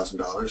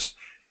 $500,000.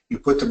 You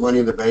put the money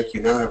in the bank.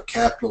 You now have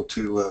capital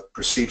to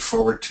proceed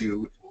forward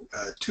to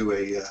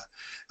a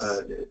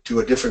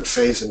different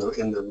phase in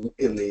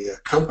the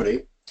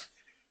company.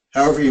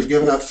 However, you've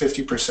given up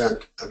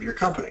 50% of your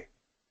company.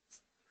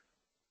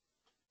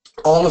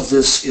 All of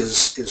this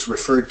is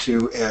referred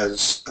to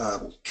as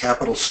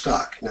capital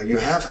stock. Now you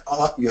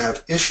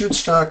have issued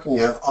stock and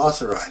you have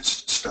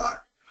authorized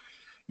stock.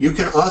 You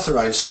can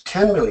authorize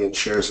 10 million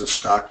shares of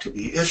stock to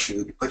be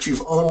issued, but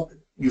you've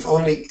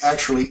only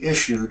actually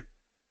issued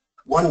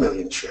 1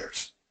 million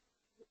shares,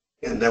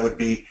 and that would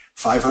be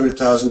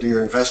 500,000 to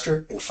your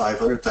investor and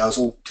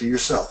 500,000 to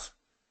yourself.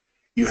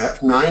 You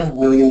have 9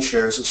 million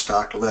shares of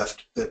stock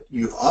left that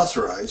you've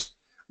authorized.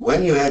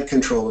 When you had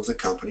control of the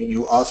company,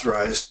 you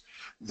authorized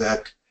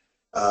that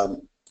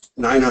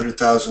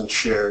 900,000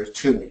 shares,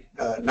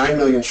 9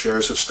 million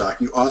shares of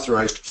stock you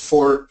authorized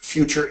for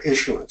future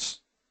issuance.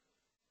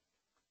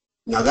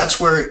 Now that's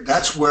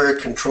where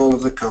control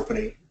of the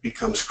company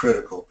becomes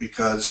critical,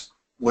 because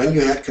when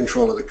you had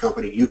control of the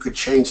company, you could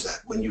change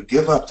that. When you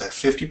give up that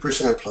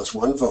 50% plus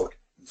one vote,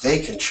 they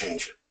can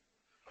change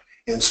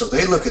it. And so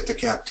they look at the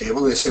cap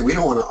table and they say, we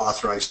don't want to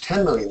authorize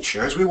 10 million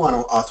shares, we want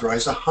to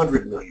authorize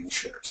 100 million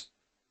shares.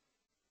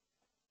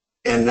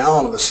 And now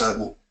all of a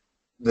sudden,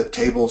 the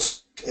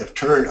tables have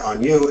turned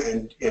on you,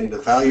 and the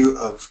value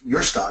of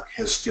your stock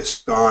has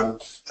just gone,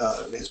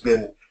 has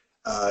been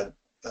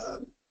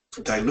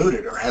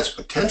diluted, or has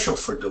potential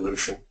for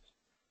dilution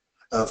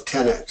of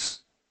 10x.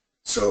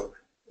 So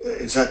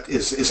is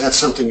that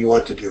something you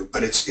want to do?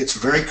 But it's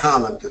very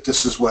common that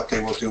this is what they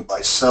will do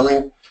by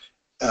selling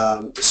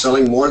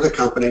more of the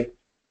company.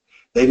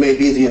 They may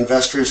be the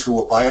investors who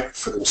will buy it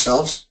for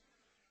themselves,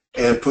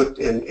 and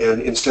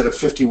instead of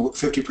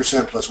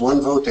 50% plus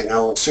one vote, they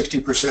now own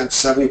 60%,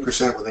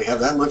 70%. When they have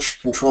that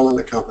much control in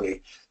the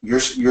company,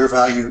 your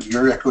value,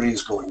 your equity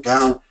is going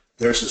down,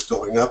 theirs is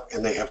going up,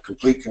 and they have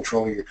complete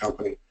control of your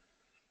company.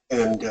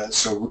 And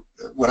so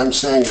what I'm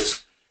saying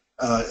is,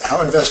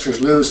 how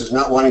investors lose is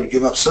not wanting to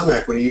give up some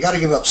equity. You got to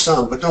give up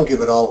some, but don't give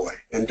it all away,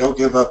 and don't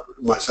give up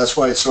much. That's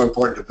why it's so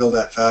important to build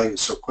that value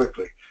so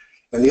quickly.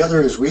 And the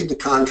other is read the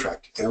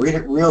contract, and read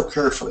it real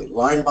carefully,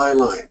 line by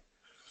line.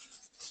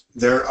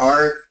 There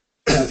are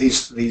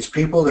these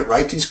people that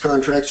write these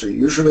contracts are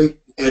usually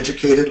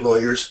educated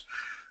lawyers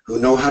who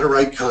know how to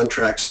write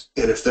contracts,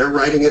 and if they're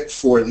writing it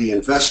for the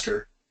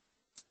investor,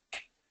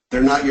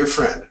 they're not your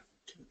friend,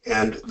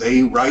 and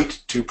they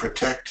write to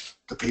protect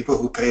the people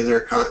who pay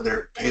their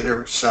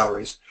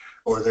salaries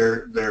or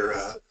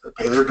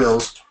pay their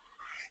bills,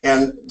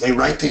 and they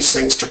write these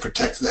things to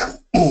protect them.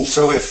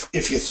 So if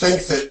you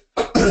think that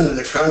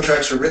the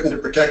contracts are written to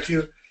protect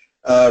you,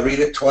 read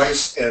it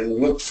twice and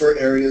look for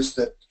areas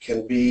that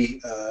can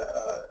be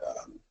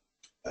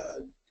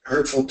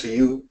hurtful to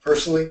you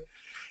personally,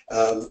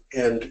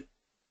 and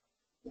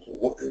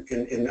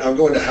I'll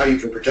go into how you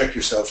can protect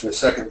yourself in a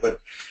second, but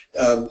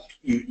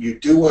you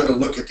do want to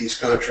look at these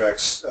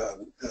contracts.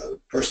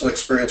 Personal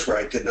experience where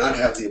I did not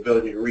have the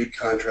ability to read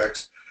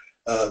contracts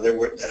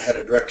that had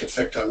a direct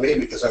effect on me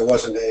because I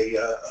wasn't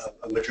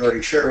a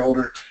majority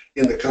shareholder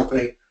in the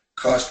company,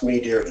 cost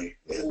me dearly.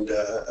 And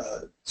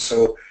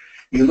so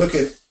you look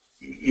at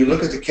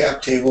the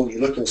cap table, you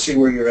look and see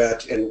where you're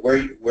at and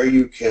where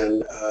you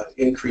can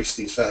increase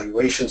these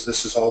valuations.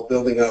 This is all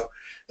building up.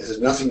 This has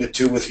nothing to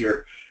do with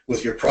your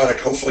product.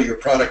 Hopefully your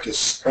product is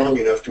strong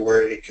enough to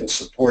where it can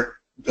support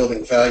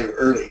building value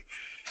early.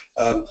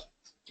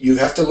 You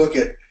have to look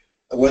at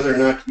whether or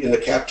not in the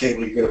cap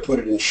table you're going to put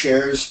it in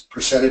shares,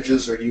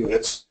 percentages, or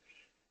units.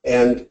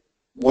 And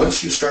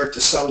once you start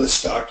to sell this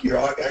stock, you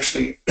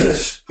actually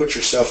put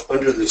yourself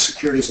under the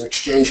Securities and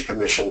Exchange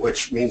Commission,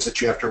 which means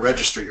that you have to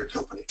register your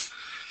company.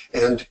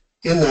 And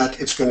in that,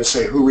 it's going to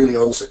say who really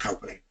owns the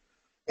company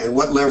and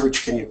what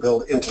leverage can you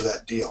build into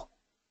that deal.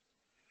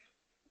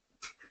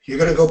 You're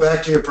going to go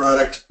back to your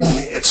product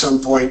at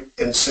some point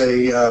and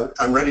say,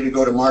 I'm ready to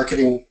go to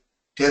marketing.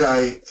 Did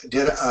I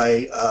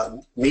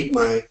meet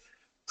my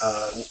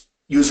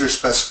user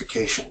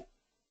specification?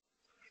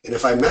 And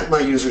if I met my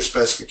user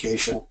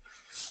specification,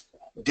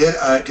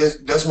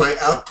 does my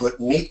output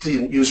meet the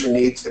user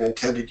needs and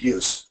intended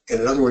use?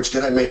 And in other words,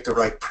 did I make the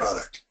right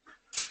product?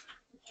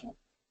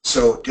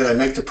 So did I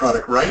make the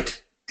product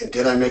right, and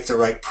did I make the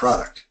right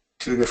product?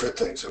 Two different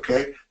things,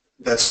 okay?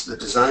 That's the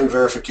design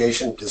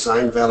verification,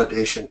 design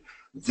validation.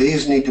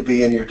 These need to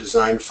be in your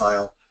design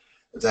file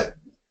that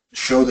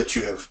show that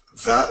you have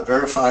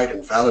verified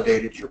and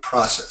validated your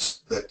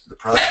process, that the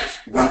process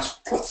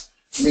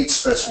meets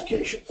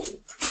specification.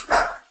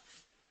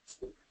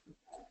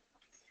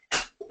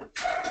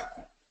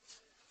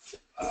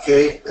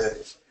 Okay,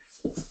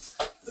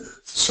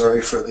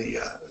 sorry for the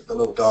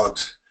little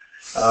dogs.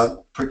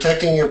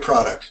 Protecting your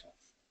product.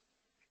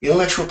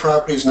 Intellectual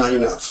property is not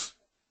enough.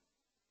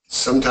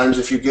 Sometimes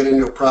if you get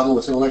into a problem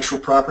with intellectual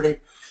property,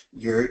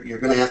 you're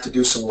going to have to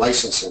do some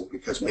licensing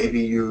because maybe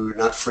you're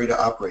not free to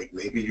operate.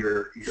 Maybe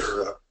your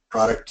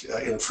product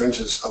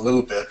infringes a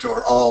little bit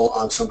or all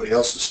on somebody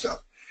else's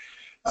stuff.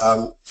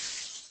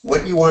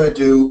 What you want to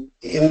do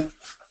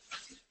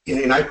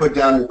and I put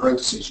down in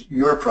parentheses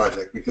your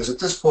project, because at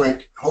this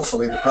point,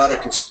 hopefully, the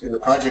project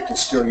is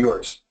still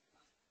yours.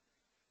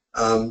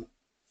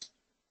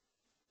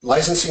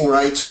 Licensing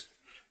rights,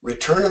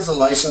 return of the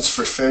license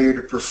for failure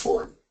to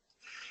perform.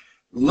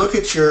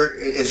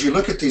 As you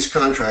look at these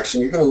contracts,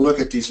 and you're going to look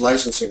at these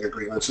licensing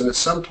agreements, and at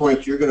some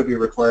point, you're going to be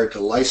required to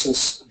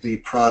license the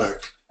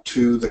product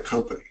to the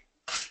company.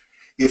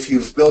 If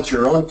you've built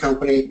your own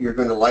company, you're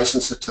going to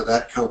license it to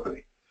that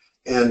company.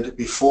 And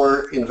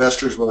before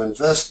investors will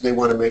invest, they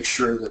want to make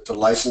sure that the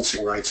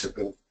licensing rights have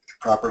been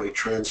properly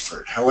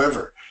transferred.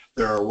 However,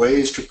 there are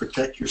ways to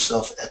protect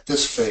yourself at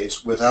this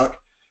phase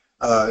without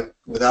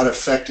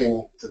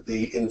affecting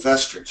the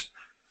investors.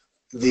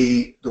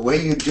 The way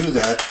you do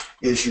that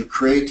is you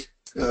create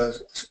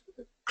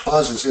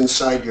clauses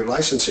inside your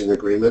licensing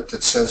agreement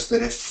that says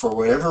that if for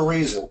whatever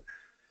reason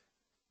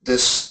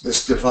this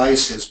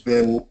device has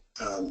been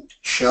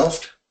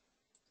shelved,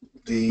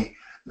 the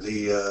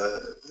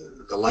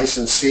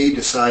licensee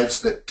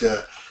decides that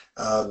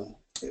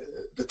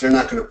that they're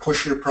not going to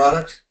push your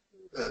product,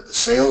 the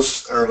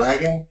sales are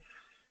lagging,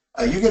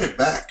 you get it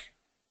back,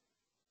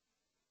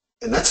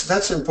 and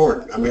that's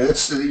important. I mean,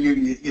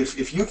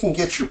 if you can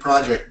get your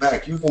project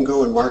back, you can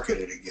go and market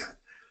it again.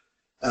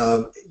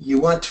 You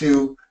want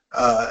to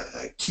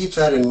keep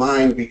that in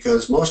mind,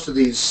 because most of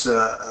these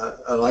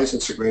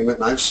license agreement,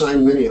 and I've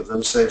signed many of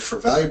them, say for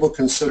valuable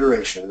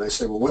consideration. And I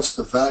say, well, what's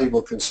the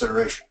valuable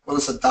consideration? Well,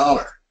 it's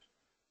 $1.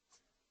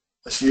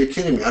 I say, you're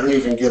kidding me. I don't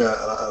even get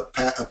a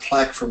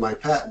plaque for my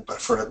patent,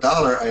 but for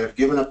 $1, I have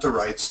given up the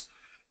rights.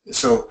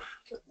 So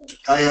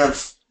I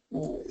have,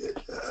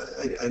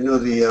 I know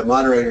the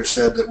moderator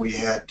said that we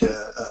had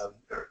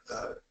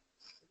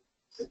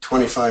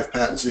 25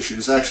 patents issued.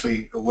 It's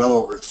actually well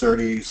over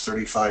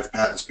 35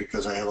 patents,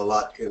 because I have a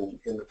lot in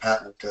the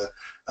patent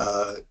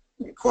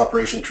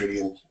cooperation treaty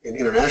and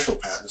international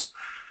patents.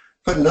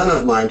 But none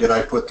of mine did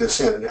I put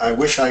this in. And I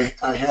wish I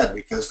had,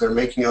 because they're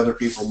making other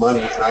people money,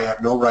 and I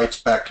have no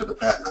rights back to the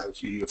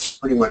patent. You've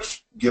pretty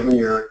much given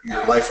your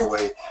life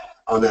away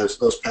on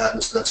those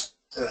patents. That's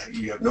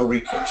you have no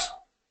recourse.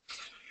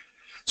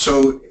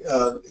 So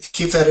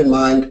keep that in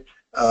mind.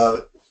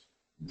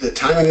 The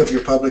timing of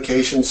your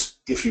publications,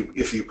 if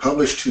you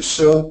publish too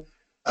soon,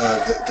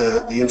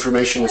 the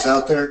information is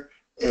out there,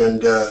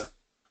 and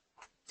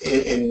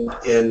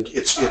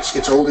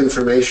it's old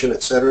information,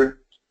 etc.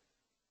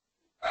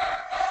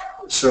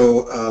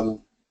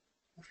 So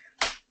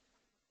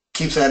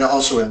keep that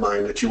also in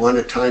mind, that you want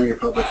to time your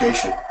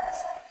publication.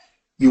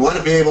 You want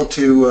to be able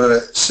to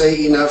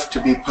say enough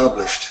to be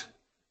published.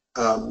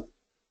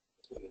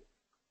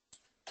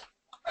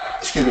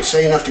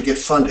 Say enough to get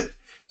funded.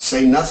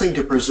 Say nothing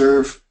to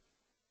preserve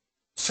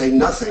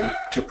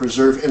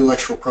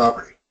intellectual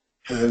property.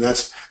 And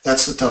that's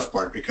the tough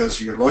part,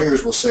 because your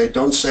lawyers will say,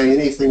 don't say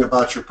anything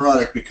about your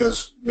product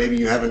because maybe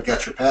you haven't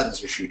got your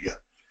patents issued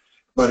yet.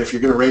 But if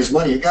you're going to raise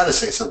money, you've got to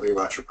say something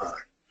about your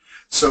product.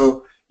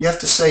 So you have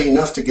to say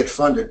enough to get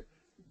funded,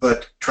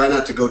 but try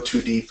not to go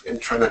too deep and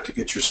try not to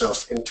get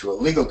yourself into a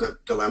legal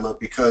dilemma,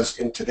 because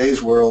in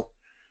today's world,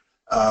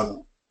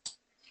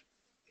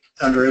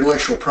 under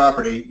intellectual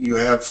property, you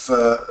have,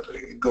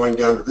 going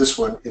down to this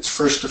one, it's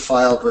first to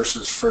file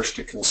versus first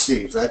to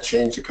conceive. That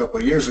changed a couple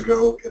of years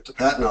ago at the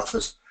Patent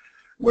Office,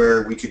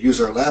 where we could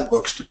use our lab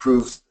books to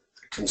prove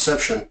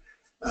conception.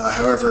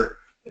 However,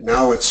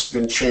 now it's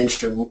been changed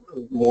to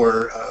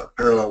more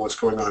parallel what's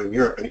going on in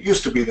Europe. And it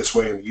used to be this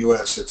way in the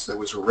U.S. There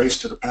was a race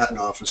to the Patent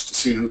Office to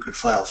see who could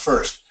file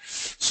first.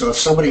 So if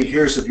somebody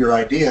hears of your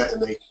idea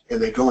and they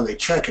go and they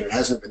check and it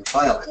hasn't been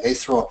filed and they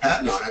throw a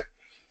patent on it,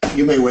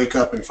 you may wake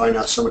up and find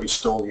out somebody's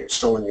stolen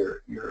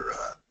your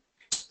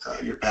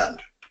patent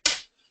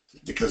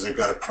because they've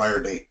got a prior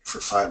date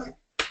for filing.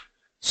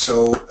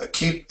 So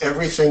keep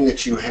everything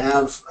that you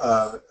have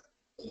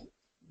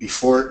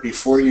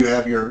before you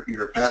have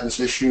your patents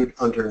issued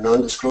under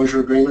non-disclosure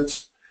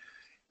agreements.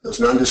 Those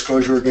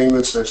non-disclosure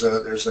agreements, there's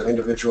an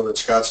individual in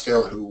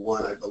Scottsdale who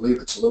won, I believe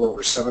it's a little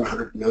over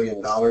 $700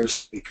 million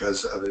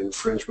because of an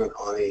infringement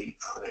on a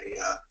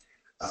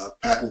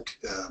patent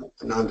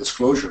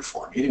non-disclosure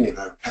form. He didn't even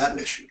have a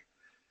patent issued,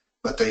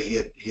 but he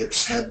had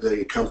had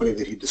the company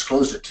that he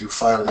disclosed it to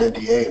file an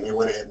NDA, and they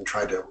went ahead and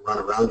tried to run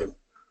around him.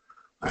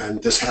 And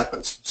this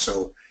happens.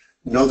 So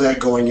know that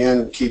going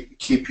in,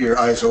 keep your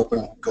eyes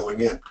open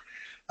going in.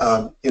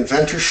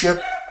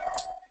 Inventorship.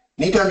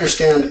 Need to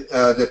understand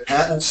that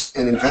patents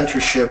and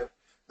inventorship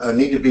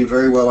need to be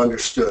very well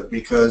understood,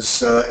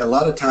 because a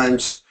lot of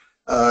times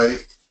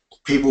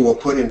people will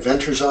put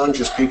inventors on,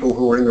 just people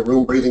who are in the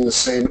room breathing the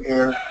same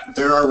air.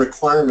 There are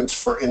requirements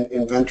for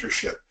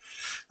inventorship.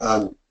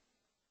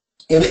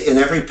 In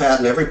every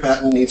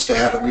patent needs to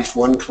have at least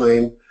one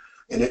claim,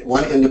 and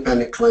one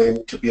independent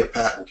claim to be a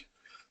patent.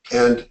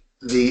 And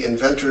the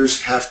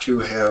inventors have to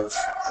have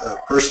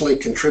personally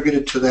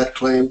contributed to that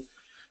claim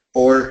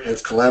or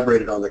have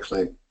collaborated on the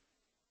claim.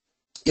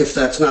 If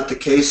that's not the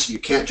case, you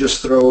can't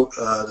just throw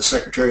the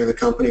secretary of the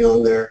company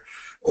on there,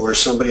 or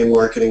somebody in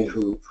marketing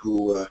who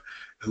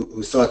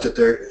thought that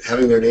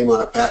having their name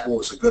on a patent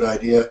was a good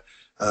idea.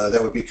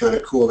 That would be kind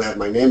of cool to have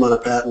my name on a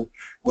patent.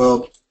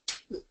 Well,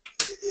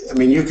 I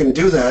mean, you can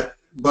do that,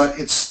 but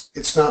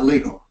it's not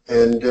legal.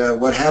 And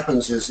what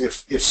happens is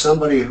if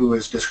somebody who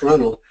is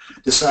disgruntled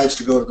decides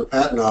to go to the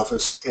patent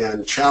office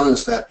and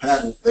challenge that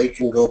patent, they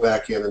can go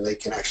back in and they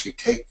can actually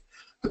take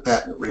the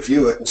patent,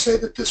 review it, and say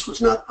that this was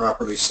not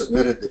properly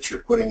submitted, that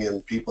you're putting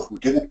in people who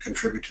didn't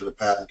contribute to the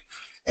patent,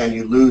 and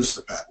you lose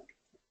the patent.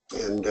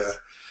 And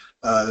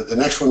the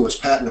next one was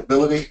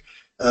patentability.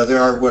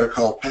 There are what are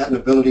called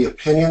patentability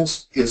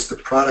opinions. Is the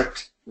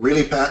product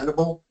really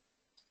patentable?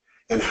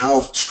 And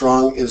how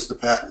strong is the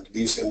patent?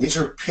 These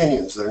are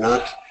opinions. They're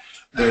not.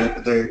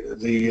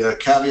 The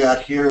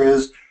caveat here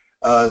is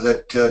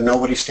that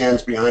nobody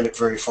stands behind it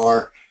very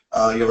far.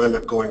 You'll end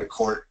up going to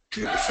court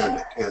to defend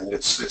it, and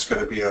it's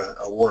going to be a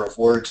war of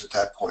words at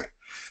that point.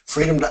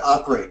 Freedom to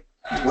operate.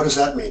 What does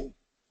that mean?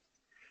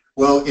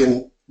 Well,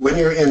 when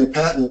you're in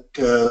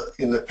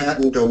the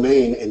patent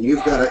domain, and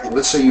you've got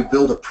let's say you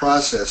build a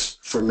process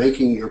for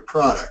making your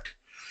product,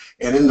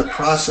 and in the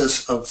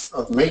process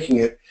of making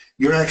it,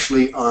 you're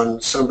actually on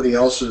somebody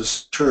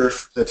else's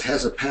turf that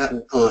has a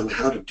patent on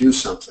how to do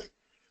something,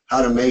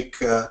 how to make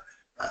the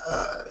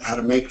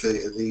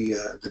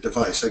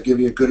device. I'll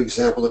give you a good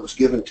example that was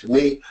given to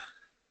me.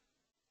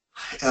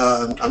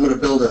 I'm going to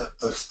build a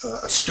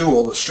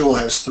stool. The stool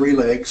has 3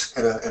 legs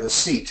and a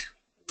seat.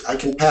 I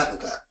can patent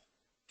that.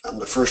 I'm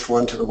the first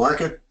one to the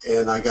market,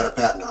 and I got a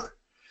patent on it.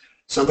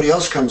 Somebody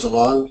else comes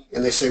along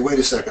and they say, wait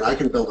a second, I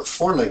can build a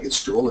 4-legged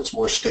stool. It's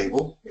more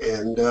stable,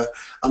 and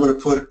I'm going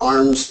to put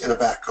arms and a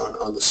back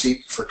on the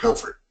seat for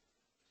comfort.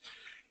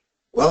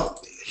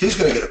 Well, he's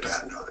going to get a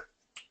patent on it.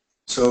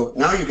 So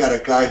now you've got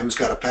a guy who's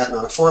got a patent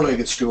on a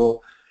 4-legged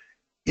stool.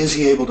 Is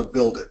he able to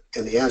build it?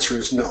 And the answer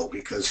is no,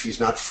 because he's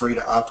not free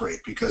to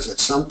operate, because at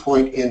some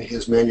point in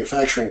his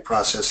manufacturing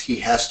process he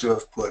has to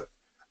have put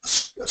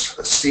a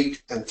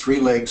seat and 3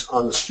 legs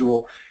on the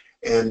stool,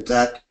 and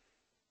that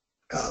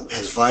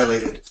has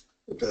violated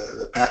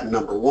the patent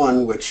number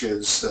 1, which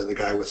is the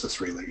guy with the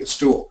 3-legged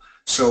stool.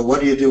 So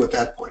what do you do at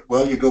that point?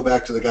 Well, you go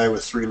back to the guy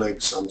with 3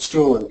 legs on the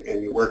stool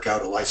and you work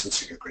out a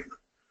licensing agreement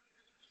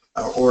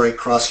or a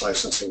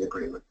cross-licensing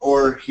agreement,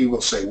 or he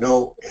will say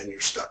no and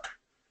you're stuck.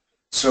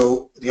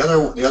 So the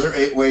other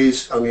 8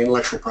 ways on the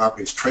intellectual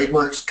property is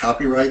trademarks,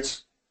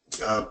 copyrights.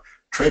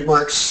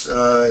 Trademarks,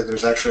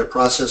 there's actually a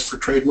process for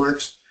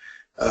trademarks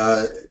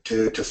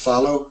to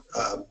follow.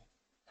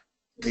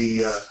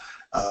 It's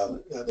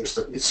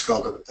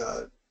called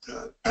the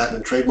Patent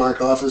and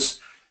Trademark Office.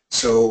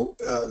 So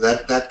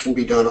that can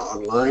be done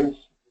online,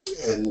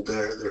 and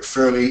they're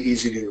fairly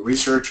easy to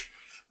research.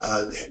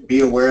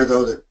 Be aware,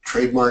 though, that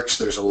trademarks,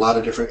 there's a lot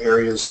of different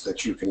areas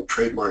that you can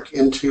trademark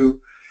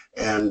into,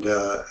 and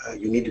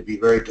you need to be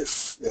very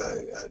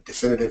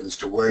definitive as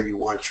to where you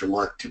want your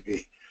mark to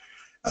be.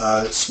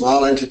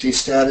 Small entity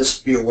status,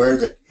 be aware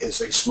that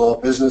as a small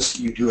business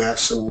you do have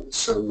some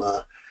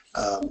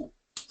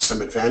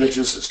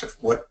advantages as to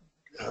what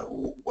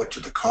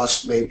the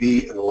cost may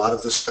be in a lot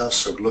of this stuff,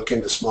 so look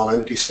into small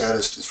entity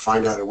status to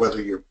find out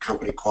whether your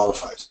company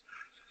qualifies.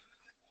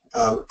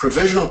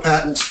 Provisional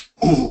patents,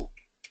 a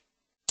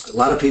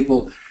lot of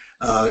people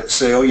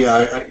say, oh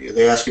yeah,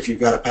 they ask if you've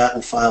got a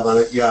patent filed on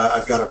it. Yeah,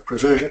 I've got a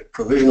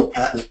provisional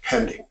patent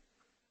pending.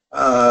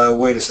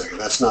 Wait a second,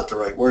 that's not the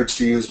right words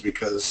to use,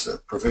 because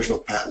provisional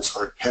patents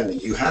aren't pending.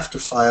 You have to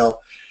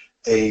file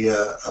a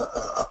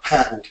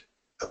patent.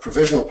 A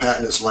provisional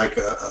patent is like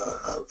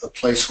a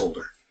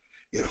placeholder.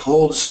 It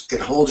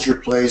holds your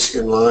place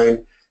in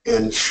line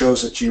and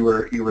shows that you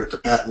were at the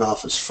patent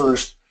office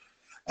first,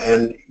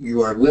 and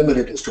you are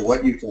limited as to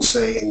what you can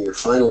say in your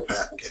final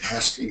patent. It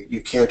has to,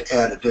 you can't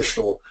add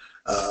additional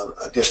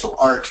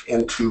art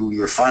into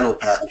your final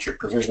patent. Your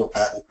provisional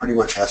patent pretty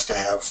much has to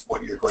have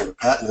what you're going to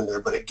patent in there,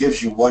 but it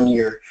gives you 1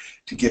 year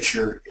to get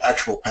your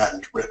actual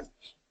patent written.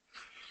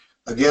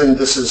 Again,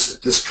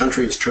 this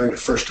country is turned to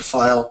first to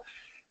file.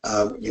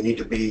 You need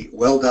to be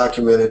well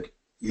documented,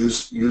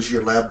 use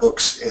your lab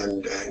books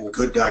and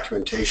good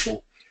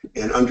documentation,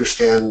 and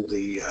understand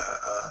the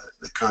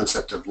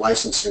concept of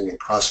licensing and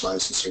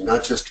cross-licensing,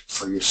 not just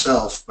for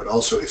yourself, but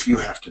also if you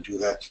have to do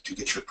that to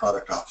get your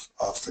product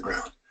off the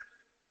ground.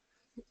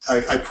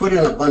 I put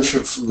in a bunch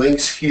of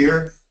links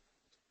here.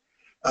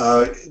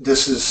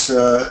 This is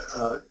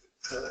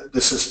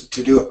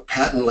to do a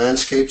patent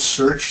landscape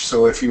search.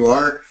 So if you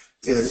are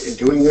in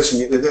doing this,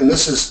 and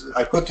this is,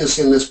 I put this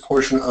in this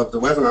portion of the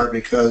webinar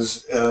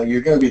because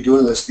you're going to be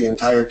doing this the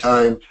entire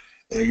time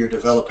you're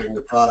developing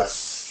the product.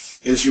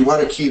 Is you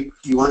want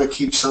to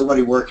keep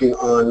somebody working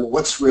on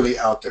what's really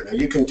out there. Now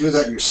you can do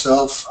that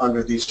yourself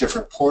under these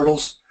different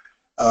portals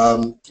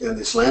and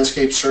these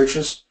landscape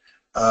searches.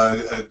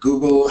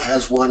 Google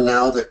has one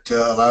now that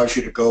allows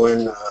you to go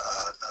in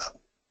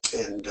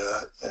and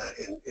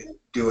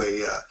do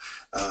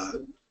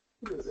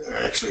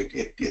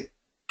actually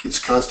it's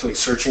constantly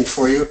searching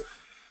for you.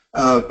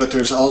 But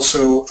there's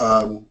also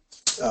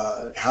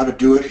how to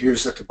do it.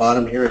 Here's at the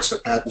bottom here. It's a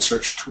patent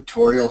search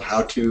tutorial,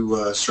 how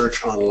to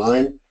search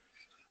online.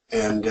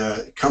 And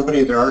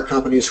there are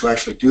companies who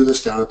actually do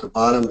this. Down at the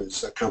bottom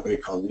is a company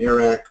called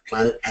NERAC,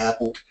 Planet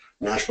Patent,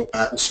 National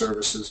Patent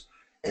Services,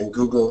 and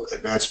Google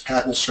Advanced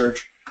Patent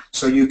Search.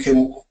 So you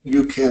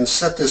can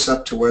set this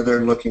up to where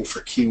they're looking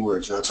for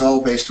keywords. Now it's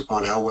all based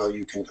upon how well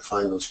you can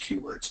define those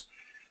keywords.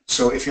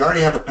 So if you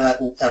already have a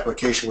patent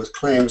application with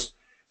claims,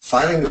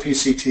 filing the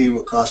PCT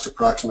will cost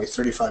approximately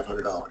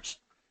 $3,500.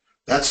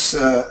 That's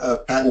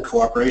a patent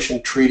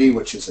cooperation treaty,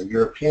 which is a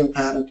European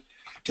patent.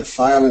 To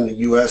file in the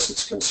U.S.,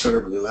 it's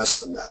considerably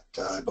less than that.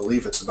 I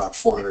believe it's about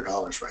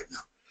 $400 right now.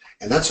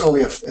 And that's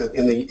only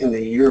in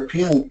the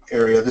European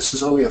area, this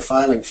is only a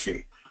filing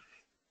fee.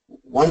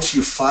 Once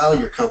you file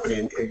your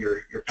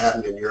your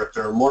patent in Europe,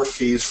 there are more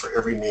fees for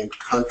every named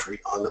country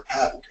on the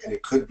patent, and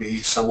it could be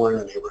somewhere in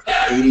the neighborhood of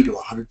 $80,000 to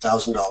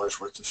 $100,000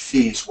 worth of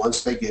fees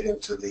once they get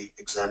into the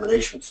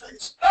examination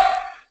phase.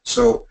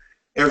 So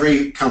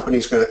every country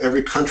is going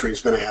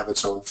to have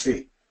its own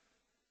fee.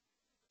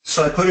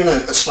 So I put in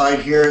a slide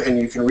here, and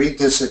you can read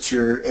this at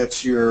your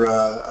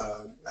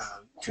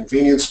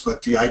convenience.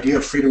 But the idea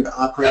of freedom to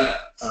operate,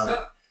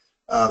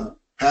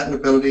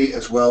 patentability,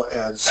 as well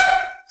as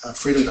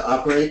freedom to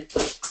operate.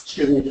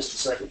 Excuse me just a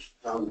second.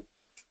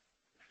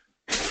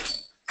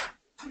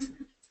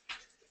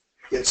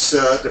 It's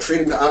the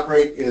freedom to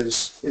operate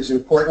is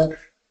important,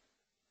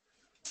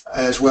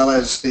 as well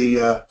as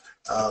the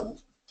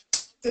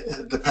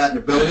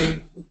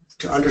patentability,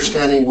 to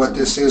understanding what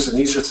this is, and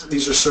these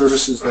are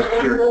services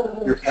that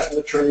your patent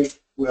attorney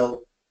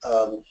will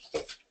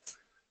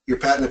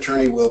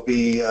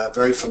be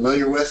very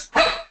familiar with.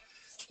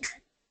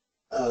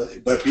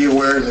 But be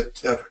aware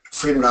that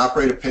freedom to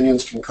operate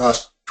opinions can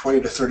cost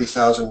 $20,000 to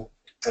 $30,000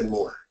 and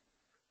more.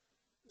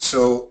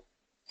 So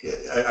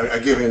I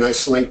give you a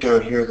nice link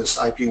down here, this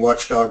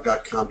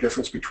IPWatchdog.com,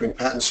 difference between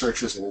patent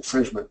searches and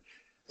infringement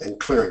and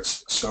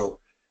clearance. So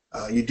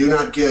you do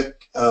not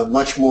get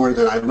much more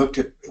than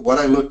what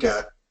I looked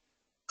at.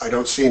 I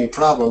don't see any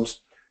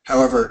problems.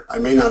 However, I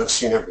may not have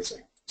seen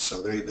everything.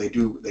 So they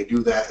do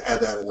that,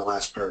 add that in the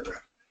last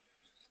paragraph.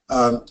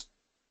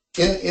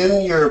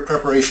 In your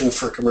preparation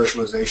for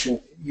commercialization,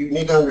 you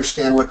need to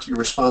understand what your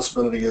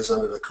responsibility is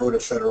under the Code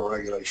of Federal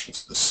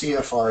Regulations, the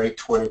CFR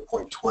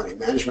 820.20,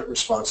 Management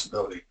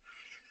Responsibility.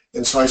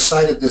 And so I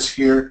cited this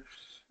here.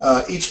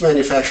 Each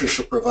manufacturer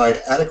shall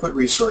provide adequate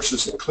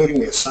resources, including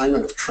the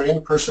assignment of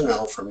trained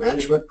personnel for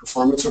management,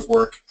 performance of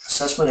work,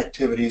 assessment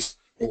activities,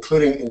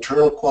 including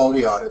internal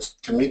quality audits,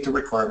 to meet the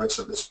requirements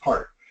of this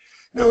part.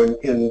 Now,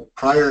 in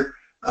prior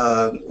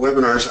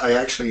webinars, I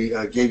actually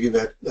gave you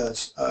that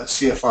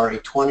CFR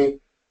 820.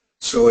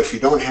 So if you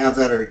don't have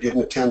that or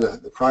didn't attend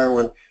the prior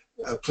one,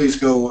 please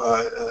go.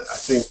 I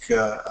think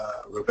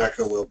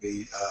Rebecca will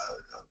be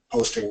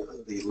posting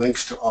the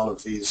links to all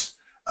of these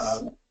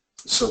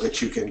so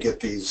that you can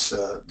get these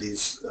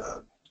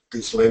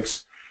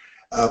links.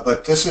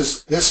 But this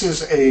is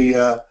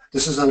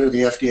under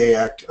the FDA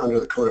Act, under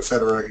the Code of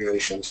Federal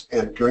Regulations,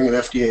 and during an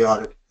FDA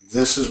audit,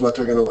 this is what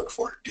they're going to look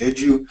for. Did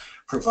you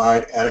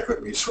provide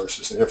adequate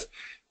resources? And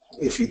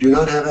if you do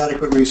not have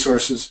adequate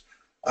resources,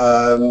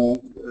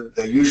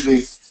 they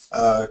usually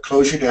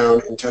close you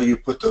down until you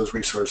put those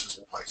resources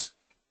in place.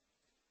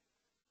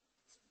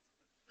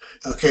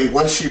 Okay,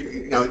 once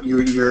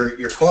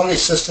your quality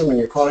system and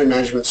your quality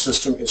management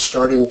system is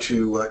starting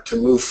to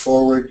move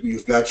forward,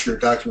 you've got your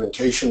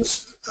documentation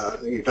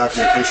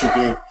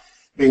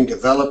being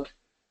developed,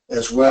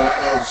 as well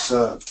as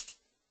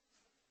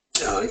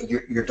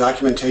your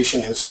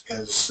documentation has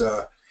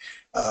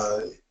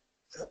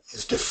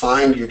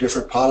defined your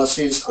different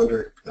policies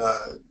under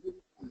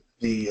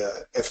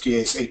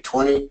FDA's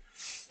 820,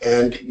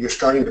 and you're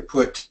starting to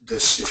put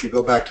this, if you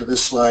go back to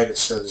this slide, it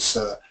says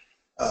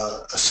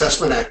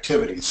assessment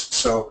activities.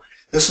 So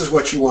this is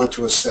what you want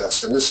to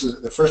assess, and this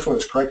is the first one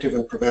is corrective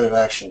and preventive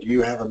action. Do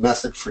you have a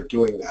method for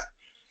doing that?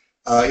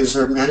 Is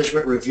there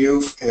management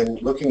review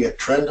and looking at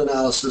trend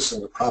analysis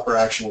and the proper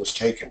action was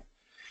taken?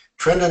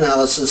 Trend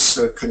analysis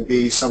can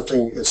be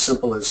something as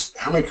simple as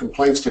how many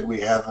complaints did we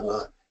have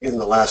in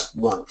the last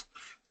month?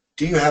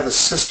 Do you have a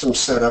system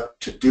set up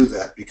to do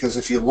that? Because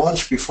if you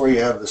launch before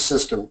you have the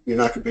system, you're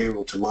not going to be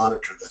able to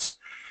monitor this.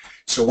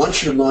 So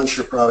once you launch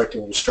your product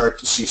and you start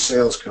to see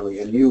sales coming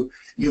in, you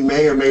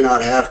may or may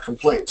not have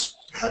complaints.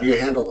 How do you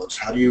handle those?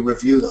 How do you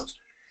review those?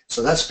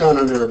 So that's done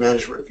under the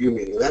management review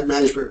meeting. That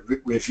management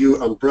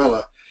review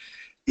umbrella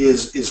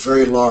is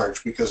very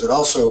large because it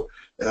also,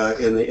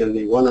 in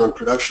the one on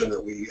production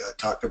that we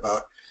talked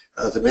about,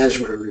 the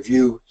management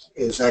review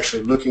is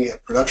actually looking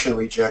at production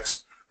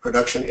rejects,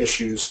 production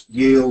issues,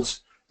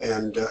 yields,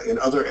 and in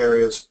other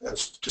areas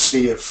to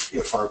see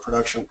if our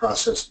production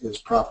process is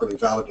properly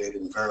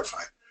validated and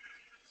verified.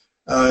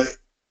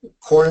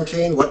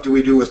 Quarantine, what do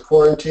we do with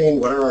quarantine?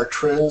 What are our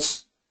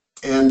trends?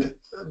 And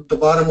the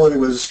bottom one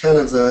was kind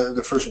of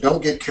the first,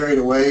 don't get carried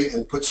away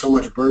and put so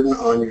much burden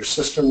on your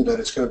system that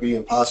it's going to be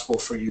impossible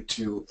for you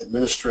to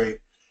administrate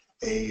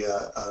a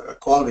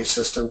quality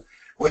system.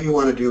 What you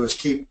want to do is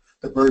keep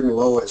the burden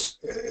low as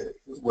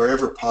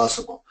wherever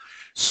possible.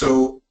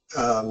 So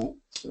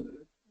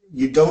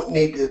you don't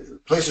need,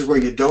 places where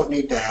you don't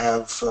need to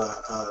have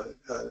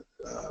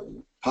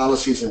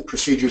policies and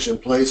procedures in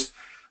place.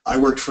 I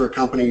worked for a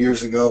company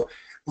years ago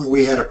where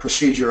we had a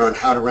procedure on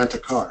how to rent a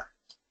car,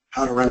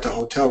 how to rent a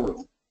hotel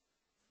room,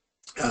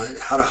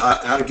 how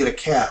to get a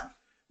cab.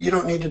 You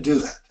don't need to do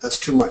that. That's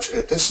too much.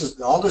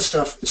 All this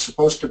stuff is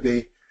supposed to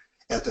be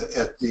at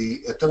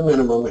the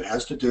minimum. It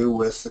has to do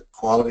with the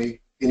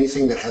quality,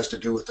 anything that has to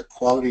do with the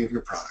quality of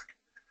your product.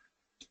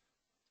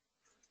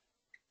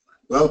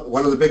 Well,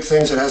 one of the big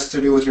things that has to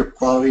do with your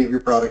quality of your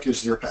product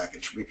is your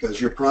package,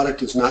 because your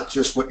product is not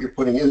just what you're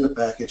putting in the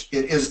package,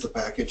 it is the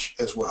package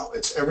as well.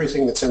 It's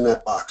everything that's in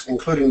that box,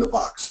 including the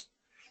box.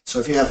 So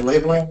if you have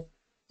labeling,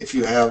 if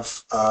you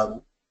have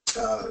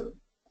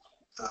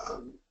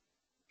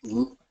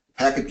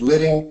package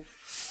lidding,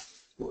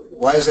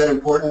 why is that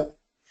important?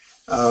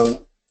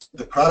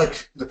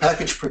 The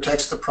package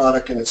protects the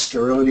product and its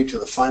sterility to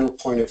the final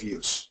point of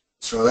use.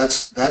 So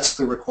that's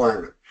the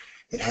requirement.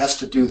 It has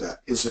to do that.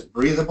 Is it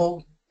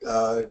breathable?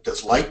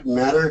 Does light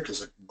matter?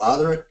 Does it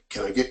bother it?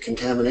 Can I get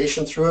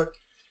contamination through it?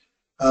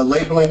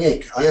 Labeling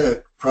ink. I had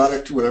a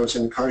product when I was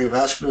in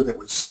cardiovascular that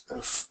was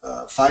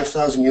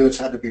 5,000 units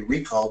had to be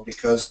recalled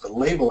because the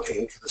label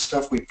ink, the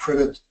stuff we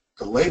printed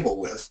the label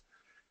with,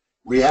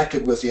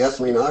 reacted with the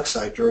ethylene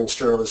oxide during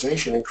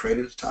sterilization and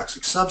created a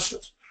toxic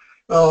substance.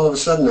 Well, all of a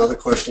sudden now the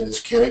question is,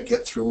 can it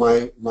get through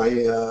my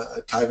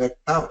Tyvek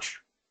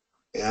pouch?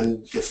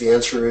 And if the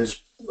answer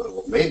is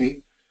well,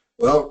 maybe,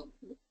 well,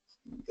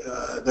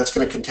 that's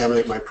going to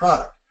contaminate my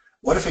product.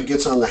 What if it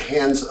gets on the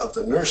hands of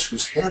the nurse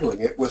who's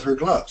handling it with her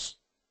gloves?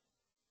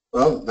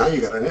 Well, now you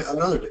got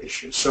another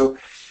issue. So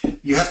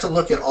you have to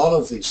look at all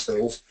of these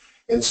things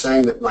and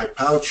saying that my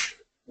pouch,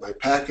 my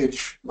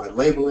package, my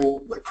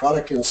labeling, my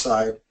product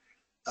inside,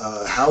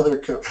 how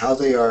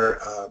they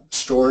are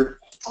stored,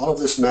 all of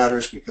this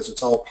matters because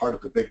it's all part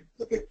of the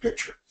big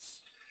picture.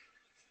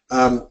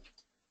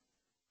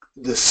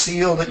 The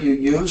seal that you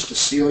use to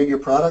seal your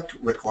product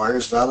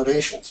requires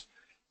validations.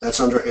 That's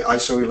under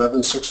ISO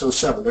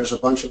 11607. There's a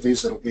bunch of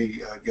these that will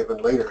be given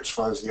later as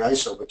far as the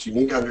ISO, but you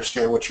need to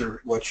understand what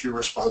your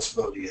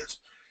responsibility is.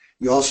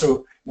 You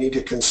also need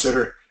to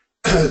consider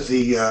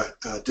the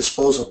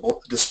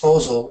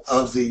disposal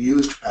of the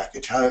used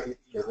package. How,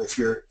 if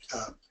you're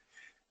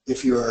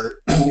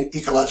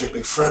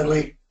ecologically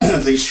friendly,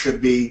 these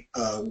should be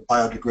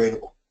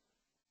biodegradable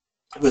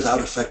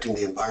without affecting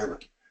the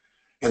environment.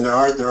 And there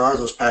are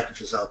those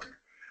packages out there.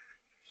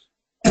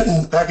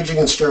 Packaging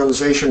and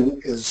sterilization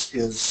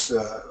is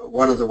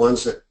one of the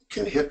ones that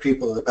can hit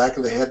people in the back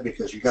of the head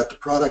because you got the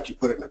product, you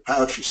put it in a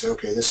pouch, you say,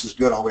 okay, this is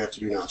good, all we have to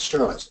do now is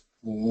sterilize it.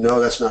 No,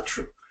 that's not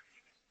true.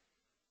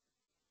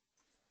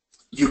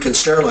 You can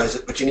sterilize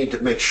it, but you need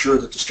to make sure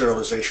that the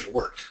sterilization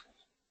worked.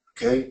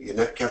 Okay, you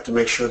have to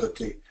make sure that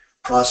the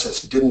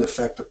process didn't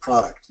affect the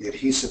product, the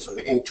adhesives or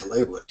the ink to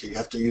label it. You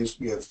have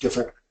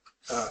different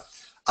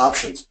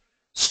options.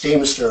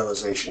 Steam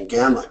sterilization,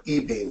 gamma,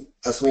 E-beam,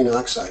 ethylene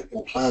oxide,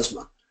 and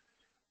plasma.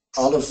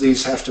 All of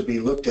these have to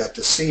be looked at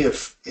to see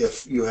if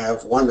you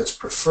have one that's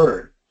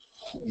preferred.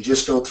 You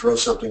just don't throw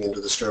something into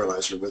the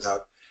sterilizer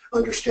without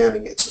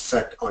understanding its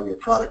effect on your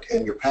product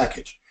and your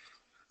package.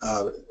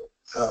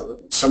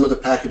 Some of the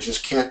packages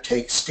can't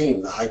take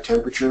steam. The high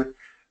temperature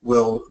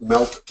will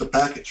melt the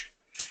package.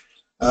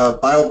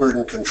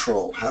 Bioburden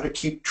control, how to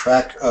keep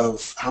track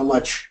of how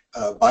much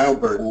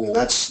bioburden, and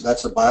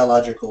that's a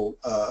biological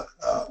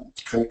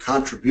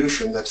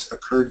contribution that's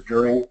occurred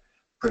during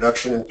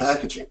production and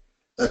packaging.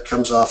 That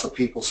comes off of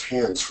people's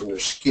hands from their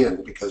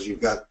skin because you've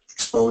got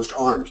exposed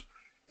arms.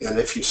 And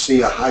if you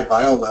see a high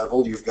bio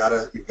level, you've got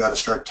to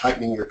start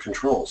tightening your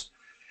controls.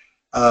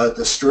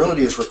 The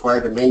sterility is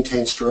required to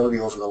maintain sterility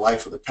over the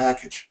life of the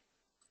package.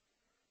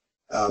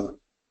 And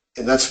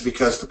that's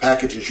because the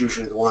package is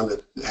usually the one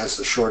that has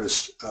the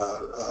shortest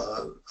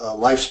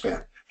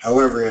lifespan.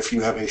 However, if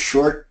you have a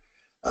short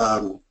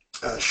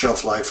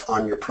shelf life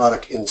on your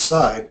product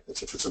inside,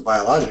 if it's a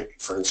biologic,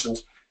 for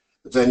instance,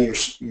 then you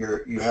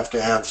have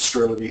to have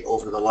sterility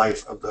over the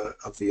life of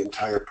the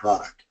entire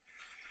product.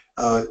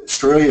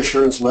 Sterility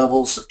assurance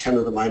levels of 10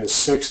 to the minus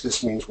 6.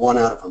 This means 1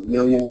 out of a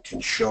million can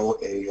show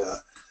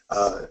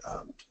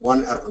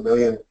 1 out of a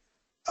million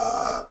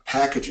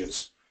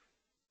packages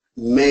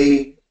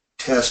may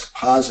test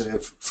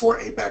positive for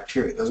a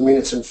bacteria. It doesn't mean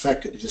it's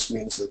infected. It just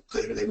means that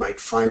they might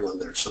find one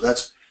there. So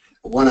that's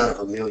 1 out of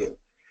a million.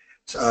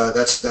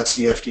 That's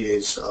the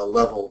FDA's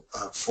level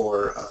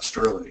for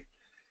sterility.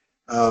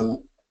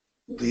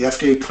 The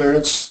FDA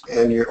clearance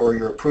and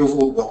your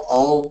approval will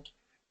all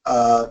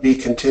be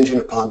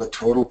contingent upon the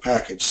total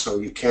package, so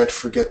you can't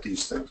forget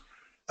these things.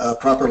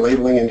 Proper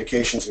labeling,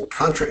 indications, and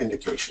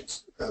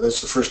contraindications. This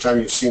is the first time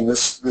you've seen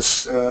this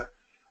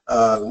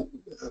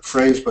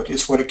phrase, but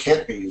it's what it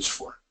can't be used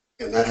for,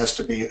 and that has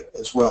to be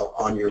as well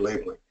on your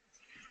labeling.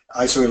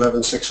 ISO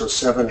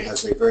 11607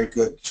 has a very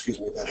good,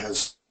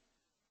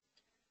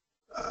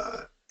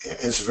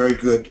 has very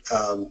good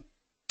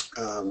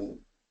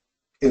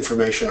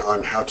information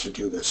on how to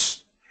do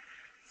this.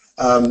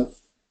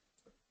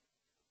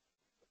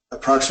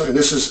 Approximately,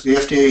 this is the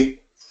FDA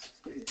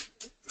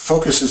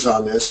focuses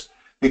on this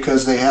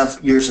because they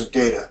have years of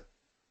data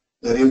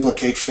that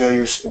implicate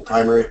failures in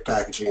primary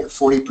packaging, and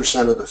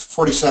 47%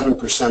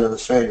 of the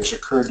failures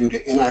occur due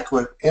to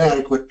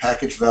inadequate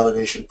package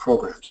validation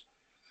programs.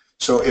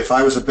 So if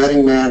I was a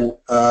betting man,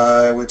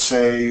 I would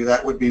say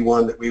that would be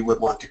one that we would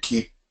want to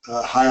keep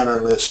high on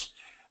our list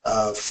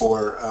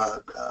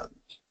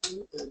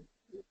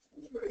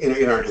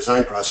in our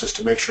design process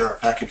to make sure our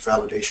package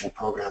validation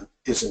program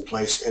is in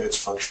place and it's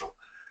functional.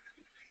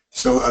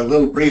 So a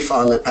little brief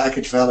on the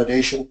package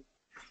validation.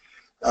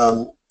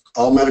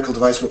 All medical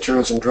device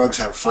materials and drugs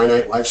have a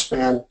finite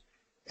lifespan,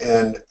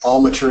 and all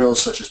materials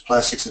such as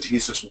plastics,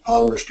 adhesives, and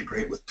polymers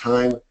degrade with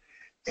time.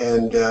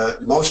 And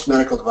most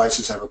medical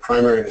devices have a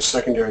primary and a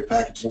secondary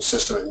packaging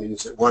system. It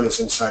means that one is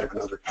inside of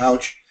another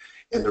pouch,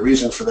 and the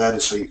reason for that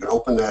is so you can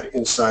open that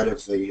inside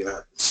of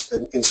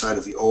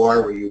the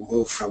OR, where you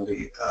move from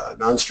the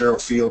non-sterile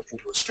field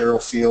into a sterile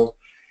field,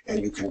 and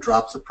you can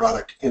drop the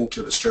product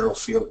into the sterile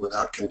field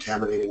without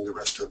contaminating the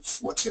rest of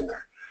what's in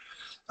there,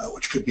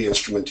 which could be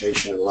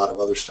instrumentation and a lot of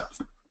other stuff,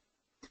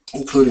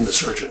 including the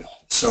surgeon.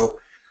 So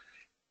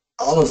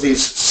all of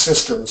these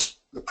systems,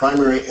 the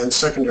primary and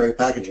secondary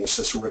packaging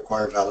system,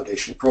 require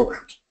validation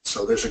programs.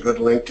 So there's a good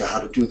link to how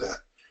to do that.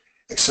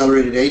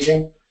 Accelerated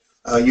aging,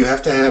 you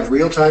have to have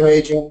real-time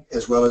aging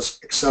as well as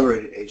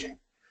accelerated aging.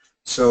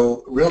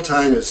 So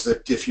real-time is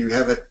that if you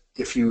have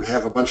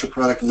a bunch of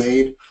product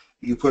made,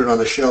 you put it on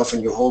the shelf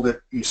and you hold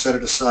it, you set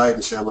it aside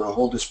and say, I'm going to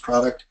hold this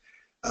product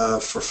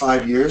for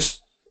 5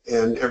 years,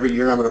 and every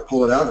year I'm going to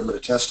pull it out, I'm going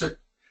to test it.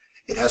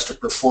 It has to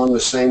perform the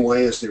same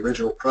way as the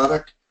original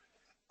product.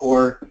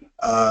 Or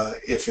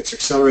if it's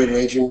accelerated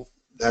aging,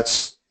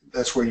 that's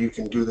where you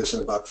can do this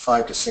in about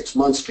 5 to 6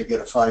 months to get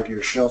a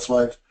 5-year shelf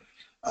life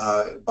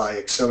by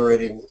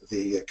accelerating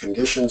the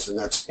conditions, and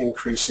that's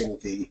increasing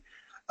the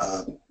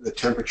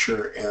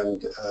temperature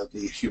and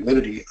the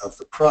humidity of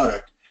the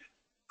product,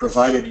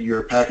 provided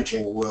your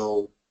packaging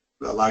will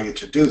allow you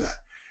to do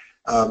that.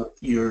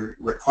 Your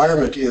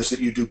requirement is that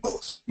you do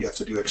both. You have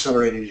to do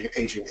accelerated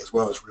aging as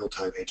well as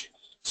real-time aging.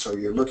 So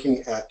you're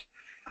looking at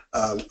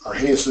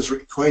Arrhenius'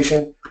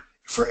 equation.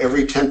 For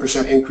every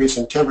 10% increase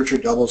in temperature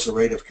doubles the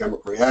rate of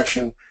chemical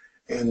reaction,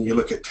 and you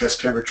look at test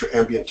temperature,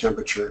 ambient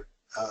temperature,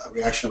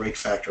 reaction rate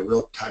factor,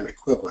 real-time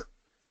equivalent.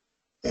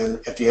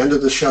 And at the end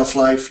of the shelf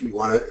life, you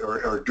want to,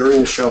 or during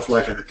the shelf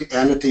life and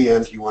at the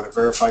end, you want to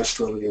verify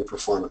sterility and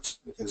performance.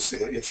 Because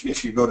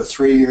if you go to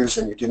 3 years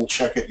and you didn't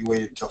check it, you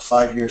waited until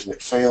 5 years and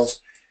it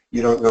fails,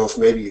 you don't know if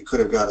maybe you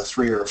could have got a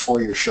 3 or a 4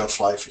 year shelf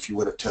life if you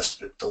would have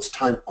tested at those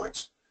time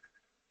points.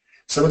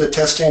 Some of the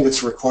testing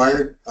that's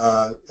required,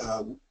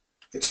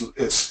 it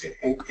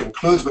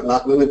includes but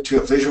not limited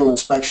to a visual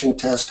inspection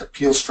test, a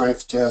peel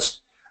strength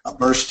test, a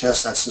burst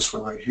test. That's this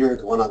one right here.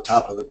 The one on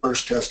top of the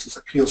burst test is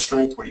a peel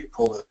strength, where you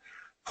pull the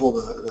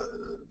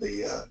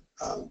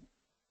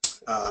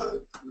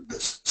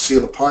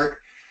seal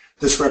apart.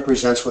 This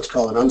represents what's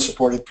called an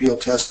unsupported peel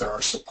test. There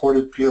are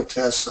supported peel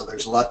tests, so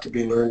there's a lot to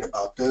be learned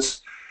about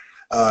this.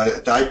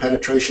 A dye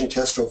penetration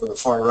test over the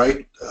far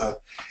right,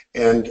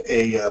 and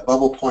a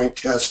bubble point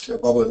test, a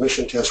bubble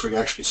emission test, where you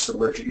actually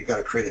submerge it. You've got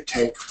to create a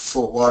tank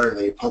full of water, and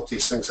then you pump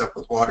these things up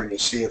with water, and you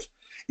see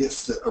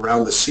if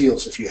around the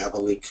seals if you have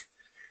a leak.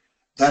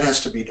 That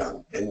has to be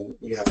done, and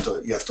you have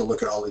to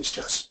look at all these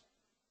tests.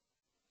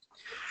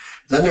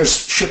 Then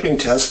there's shipping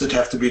tests that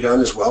have to be done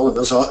as well, and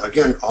those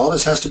again, all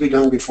this has to be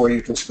done before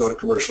you can go to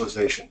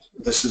commercialization.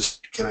 This is,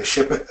 can I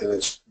ship it? And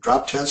it's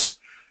drop tests,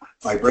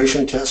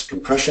 vibration tests,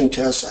 compression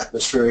tests,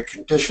 atmospheric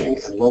conditioning,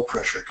 and low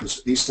pressure,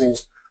 because these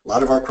things, a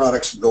lot of our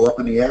products go up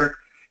in the air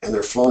and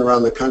they're flown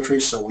around the country,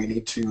 so we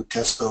need to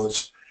test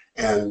those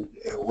And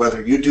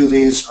whether you do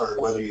these or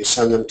whether you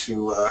send them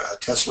to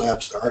test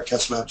labs, there are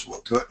test labs,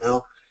 we'll do it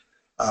now,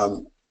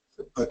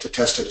 but to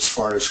test it as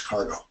far as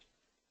cargo.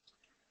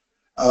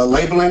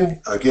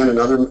 Labeling, again,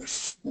 another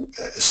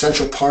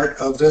essential part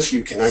of this.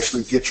 You can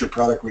actually get your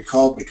product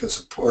recalled because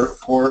of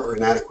poor or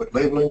inadequate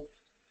labeling.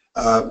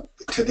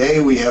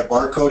 Today we have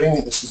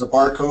barcoding. This is a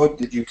barcode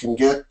that you can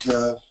get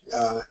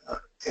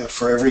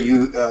for every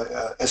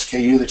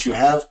SKU that you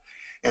have.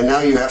 And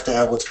now you have to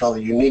have what's called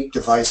a unique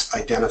device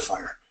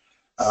identifier.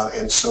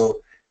 And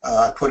so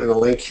I put in a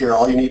link here,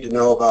 all you need to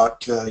know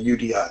about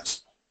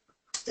UDIs.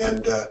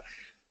 And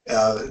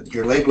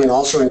your labeling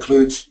also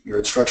includes your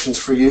instructions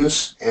for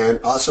use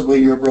and possibly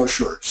your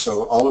brochure.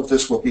 So all of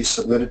this will be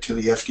submitted to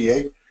the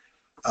FDA.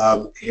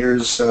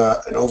 Here's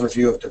an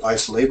overview of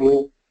device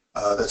labeling.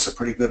 That's a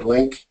pretty good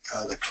link.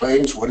 The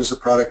claims, what does the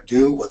product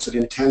do? What's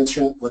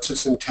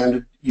its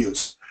intended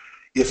use?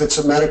 If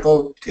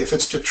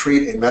it's to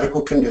treat a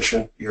medical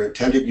condition, your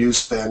intended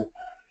use then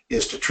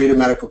is to treat a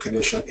medical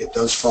condition. It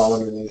does fall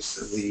underneath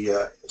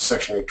the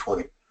Section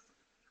 820.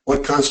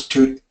 What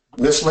constitutes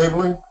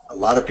mislabeling? A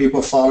lot of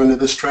people fall into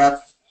this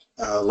trap.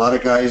 A lot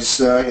of guys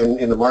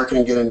in the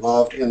marketing get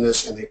involved in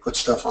this, and they put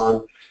stuff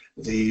on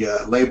the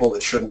label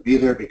that shouldn't be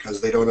there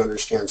because they don't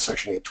understand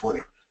Section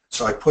 820.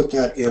 So I put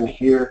that in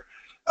here,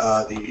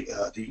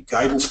 the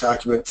guidance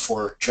document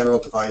for general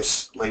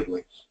device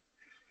labeling.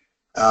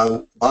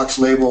 Box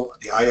label,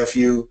 the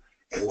IFU,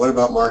 and what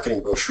about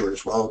marketing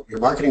brochures? Well, your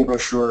marketing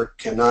brochure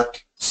cannot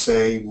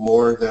say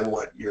more than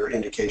what your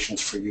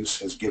indications for use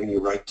has given you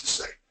right to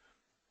say.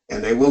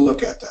 And they will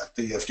look at that.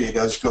 The FDA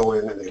does go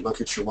in and they look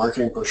at your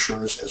marketing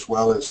brochures, as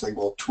well as they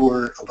will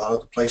tour a lot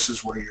of the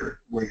places where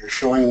you're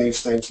showing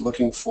these things,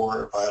 looking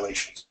for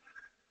violations.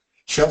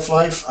 Shelf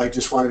life, I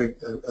just wanted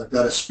to, I've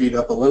got to speed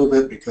up a little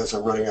bit because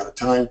I'm running out of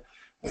time.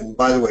 And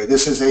by the way,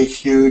 this is a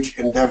huge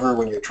endeavor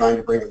when you're trying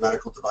to bring a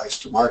medical device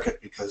to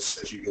market, because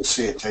as you can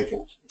see, it's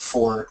taken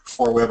four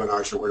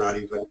webinars, and we're not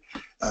even,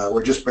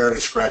 we're just barely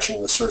scratching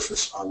the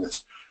surface on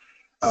this.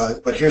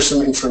 But here's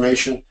some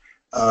information.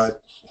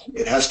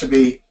 It has to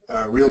be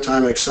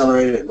real-time and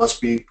accelerated. It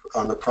must be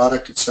on the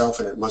product itself,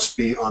 and it must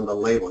be on the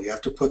label. You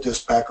have to put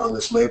this back on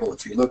this label.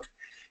 If you look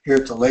here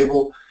at the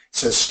label, it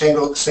says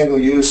single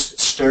use,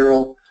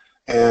 sterile,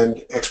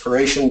 and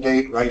expiration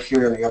date right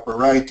here in the upper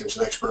right. There's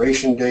an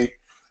expiration date.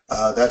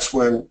 That's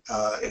when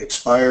it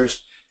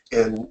expires,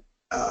 and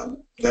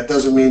that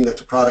doesn't mean that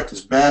the product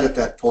is bad at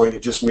that point.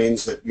 It just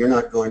means that you're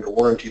not going to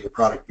warranty the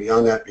product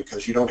beyond that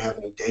because you don't have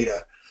any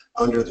data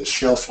under the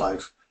shelf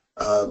life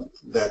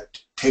that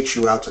takes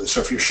you out to this.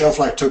 So if your shelf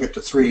life took it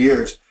to 3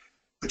 years,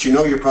 but you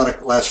know your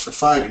product lasts for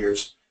 5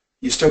 years,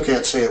 you still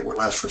can't say it will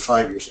last for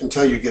 5 years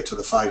until you get to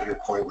the 5-year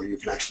point where you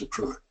can actually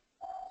prove it.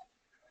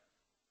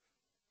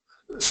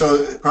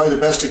 So probably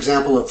the best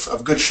example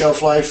of good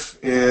shelf life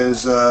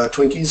is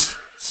Twinkies.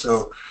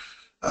 So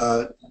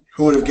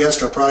who would have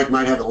guessed our product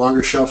might have a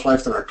longer shelf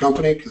life than our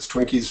company, because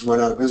Twinkies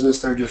went out of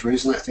business there just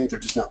recently. I think they're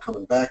just now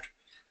coming back.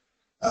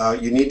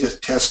 You need to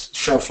test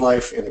shelf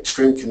life in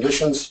extreme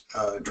conditions,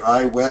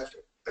 dry, wet,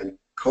 and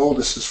cold.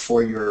 This is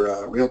for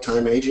your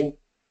real-time aging.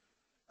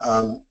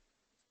 And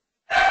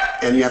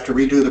you have to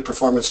redo the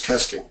performance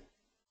testing.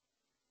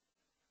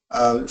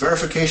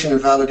 Verification and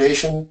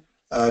validation.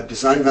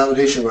 Design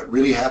validation, what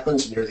really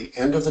happens near the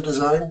end of the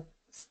design,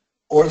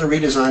 or the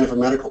redesign of a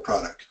medical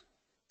product.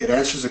 It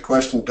answers the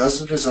question, does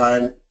the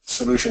design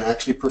solution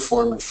actually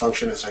perform and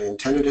function as I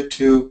intended it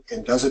to,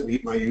 and does it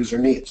meet my user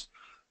needs?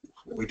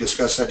 We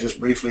discussed that just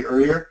briefly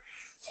earlier,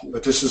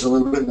 but this is a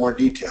little bit more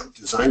detailed.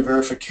 Design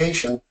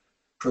verification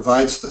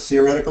provides the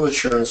theoretical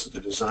assurance that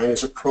the design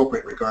is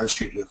appropriate in regards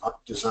to your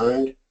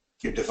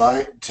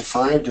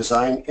defined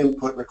design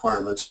input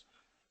requirements.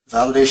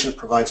 Validation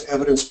provides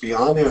evidence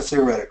beyond the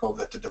theoretical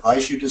that the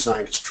device you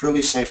designed is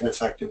truly safe and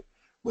effective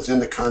within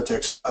the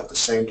context of the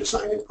same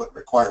design input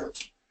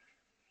requirements.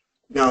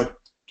 Now,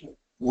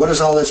 what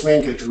does all this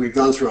mean? Because we've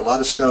gone through a lot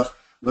of stuff.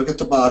 Look at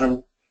the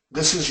bottom.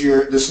 This is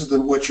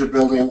what you're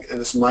building, and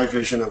this is my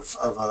vision of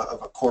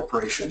a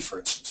corporation, for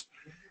instance.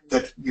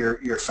 That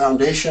your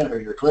foundation or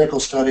your clinical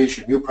studies,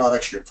 your new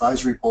products, your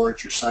advisory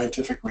boards, your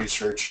scientific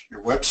research,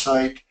 your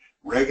website,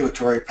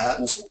 regulatory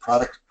patents, and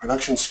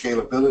production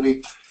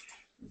scalability.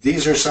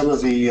 These are some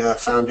of the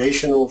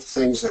foundational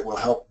things that will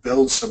help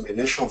build some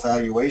initial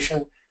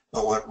valuation,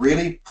 but what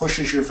really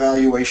pushes your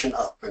valuation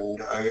up, and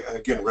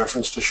again,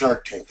 reference to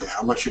Shark Tank,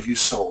 how much have you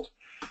sold?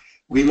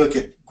 We look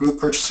at group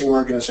purchasing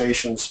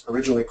organizations,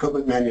 original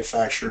equipment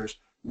manufacturers,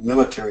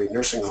 military,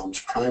 nursing homes,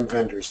 prime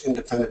vendors,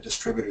 independent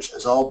distributors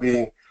as all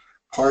being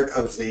part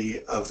of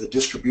the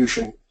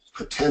distribution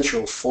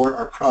potential for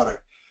our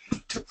product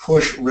to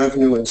push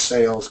revenue and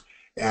sales,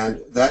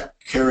 and that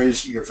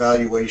carries your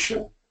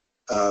valuation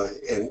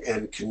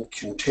and can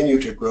continue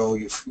to grow.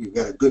 You've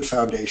got a good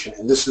foundation,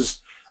 and this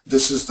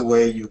is the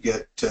way you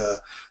get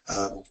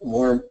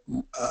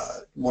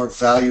more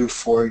value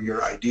for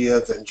your idea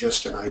than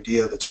just an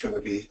idea that's going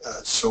to be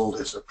sold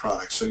as a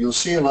product. So you'll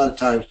see a lot of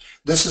times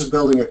this is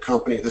building a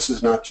company. This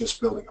is not just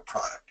building a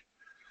product.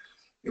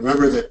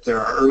 Remember that there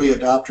are early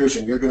adopters,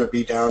 and you're going to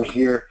be down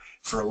here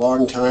for a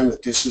long time.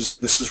 That this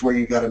is where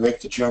you got to make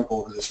the jump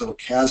over this little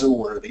chasm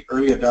where the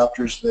early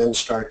adopters then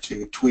start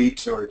to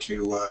tweet or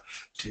to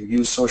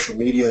use social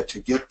media to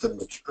get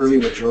the early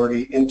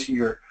majority into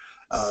your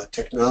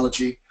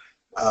technology,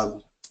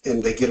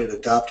 and they get it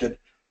adopted.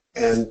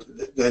 And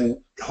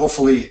then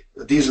hopefully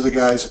these are the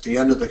guys at the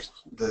end of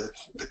the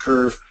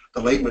curve,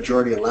 the late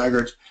majority and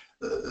laggards.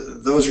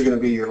 Those are going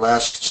to be your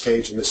last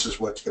stage, and this is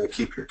what's going to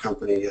keep your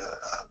company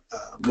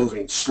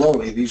moving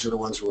slowly. These are the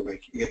ones who will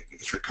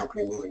get your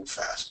company moving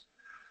fast.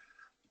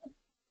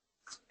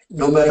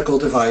 No medical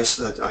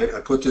device,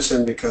 I put this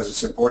in because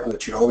it's important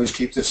that you always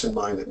keep this in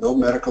mind, that no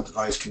medical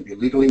device can be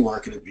legally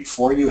marketed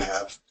before you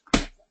have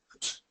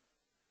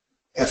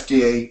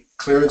FDA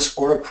clearance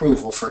or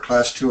approval for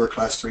Class 2 or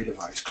Class 3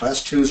 device.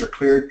 Class 2s are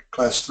cleared,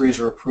 Class 3s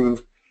are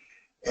approved,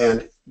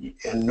 and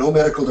no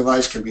medical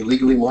device can be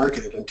legally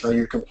marketed until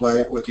you're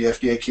compliant with the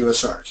FDA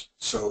QSRs.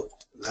 So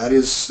that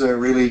is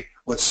really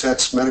what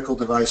sets medical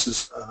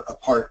devices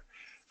apart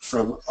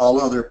from all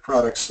other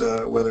products,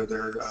 whether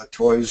they're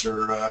toys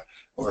or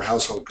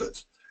household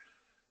goods.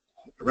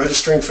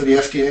 Registering for the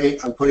FDA,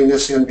 I'm putting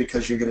this in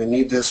because you're going to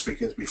need this,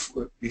 because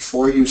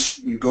before you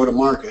go to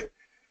market,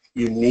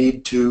 you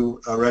need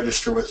to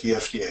register with the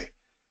FDA.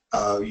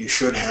 You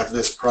should have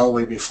this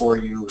probably before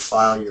you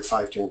file your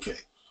 510K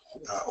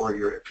or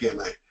your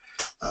PMA,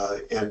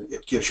 and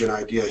it gives you an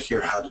idea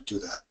here how to do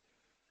that.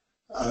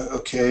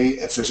 Okay,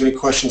 if there's any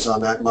questions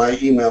on that, my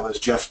email is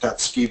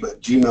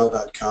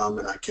jeff.skiba@gmail.com,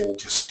 and I can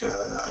just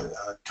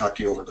talk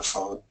to you over the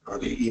phone or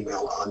the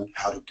email on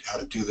how to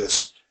do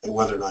this and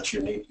whether or not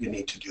you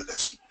need to do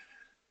this.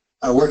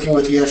 Working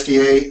with the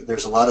FDA,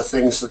 there's a lot of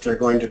things that they're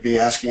going to be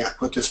asking. I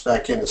put this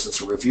back in as it's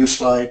a review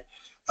slide.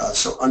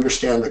 So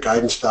understand the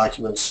guidance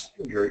documents,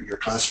 your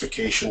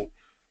classification,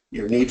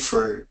 your need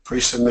for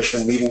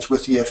pre-submission meetings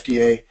with the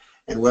FDA,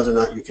 and whether or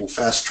not you can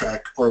fast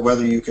track or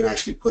whether you can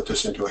actually put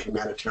this into a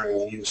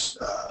humanitarian use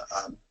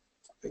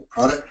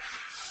product.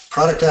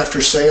 Product after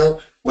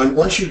sale,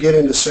 once you get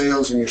into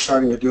sales and you're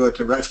starting to do it,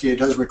 the FDA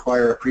does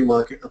require a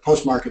pre-market or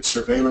post-market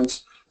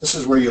surveillance. This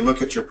is where you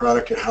look at your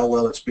product and how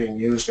well it's being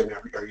used, and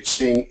are you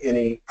seeing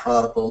any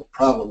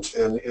problems,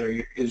 and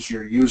is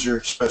your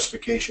user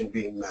specification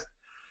being met.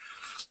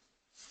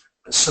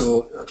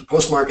 So the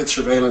post-market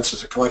surveillance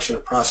is a collection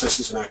of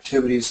processes and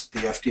activities the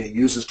FDA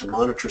uses to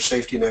monitor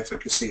safety and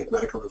efficacy of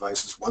medical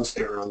devices once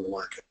they are on the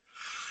market.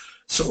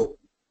 So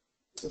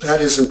that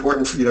is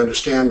important for you to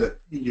understand, that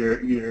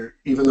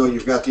even though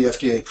you've got the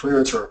FDA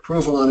clearance or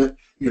approval on it,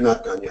 you're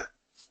not done yet.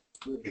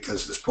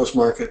 Because this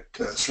post-market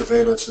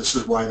surveillance, this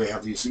is why they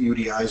have these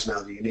UDIs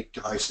now, the unique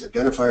device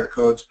identifier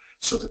codes,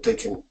 so that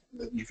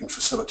you can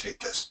facilitate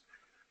this.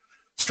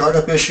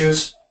 Startup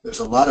issues, there's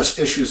a lot of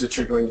issues that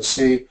you're going to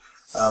see,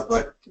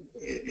 but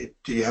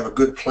do you have a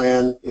good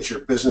plan? Is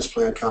your business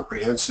plan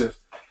comprehensive?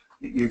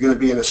 You're going to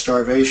be in a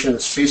starvation.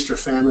 It's feast or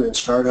famine in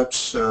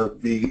startups.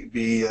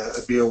 Be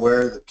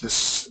aware that the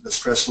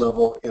stress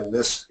level in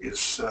this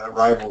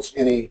rivals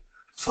any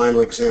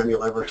final exam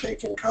you'll ever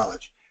take in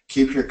college.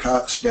 Keep your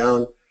costs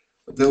down,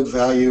 build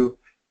value,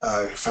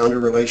 founder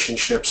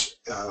relationships,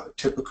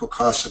 typical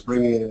costs of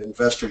bringing in an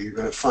investor. You're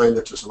going to find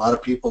that there's a lot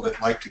of people that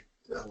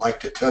like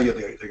to tell you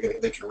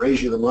they can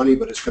raise you the money,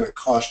 but it's going to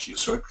cost you.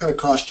 So it's going to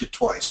cost you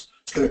twice.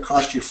 It's going to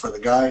cost you for the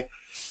guy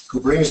who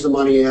brings the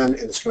money in, and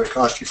it's going to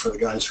cost you for the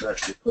guys who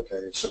actually put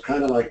that in. So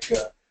kind of like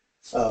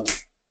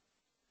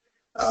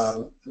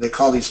they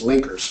call these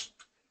linkers.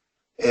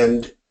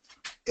 And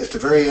at the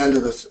very end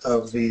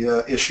of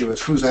the issue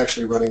is who's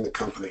actually running the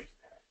company.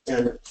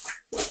 And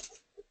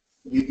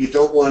you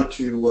don't want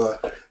to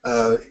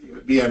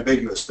be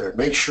ambiguous there.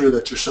 Make sure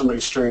that there's somebody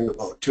steering the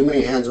boat. Too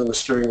many hands on the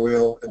steering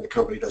wheel and the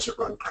company doesn't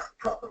run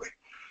properly.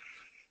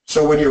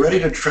 So when you're ready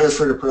to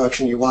transfer to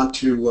production, you want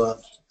to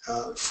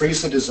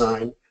freeze the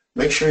design.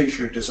 Make sure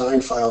your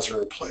design files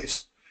are in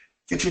place.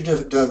 Get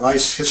your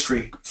device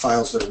history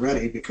files that are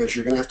ready, because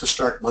you're going to have to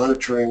start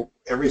monitoring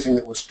everything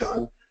that was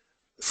done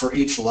for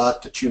each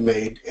lot that you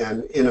made.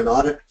 And in an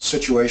audit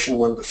situation,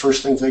 one of the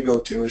first things they go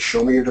to is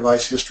show me your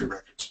device history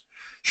records.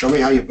 Show me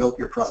how you built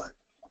your product.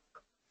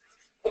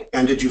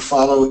 And did you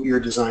follow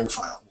your design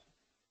file?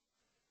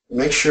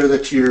 Make sure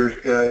that you're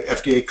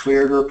FDA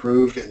cleared or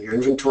approved, and your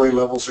inventory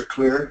levels are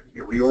clear,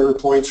 your reorder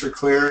points are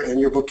clear, and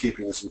your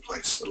bookkeeping is in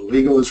place. The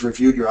legal has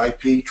reviewed your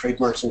IP,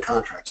 trademarks, and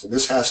contracts. And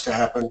this has to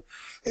happen.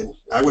 And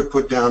I would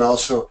put down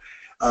also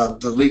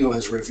the legal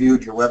has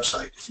reviewed your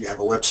website, if you have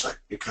a website.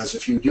 Because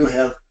if you do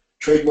have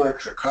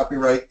trademarks or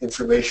copyright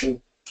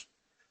information,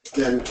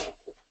 then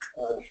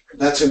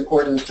that's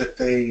important that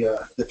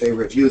they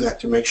review that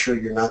to make sure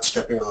you're not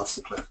stepping off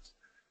the cliff.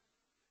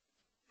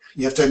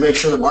 You have to make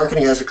sure that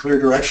marketing has a clear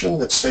direction,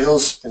 that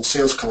sales and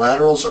sales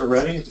collaterals are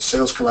ready. The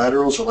sales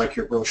collaterals are like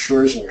your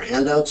brochures and your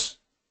handouts.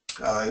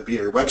 It'd be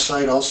your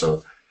website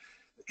also.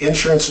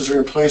 Insurances are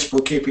in place,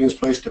 bookkeeping is in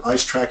place,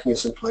 device tracking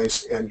is in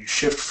place, and you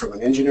shift from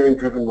an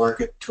engineering-driven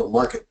market to a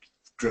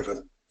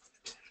market-driven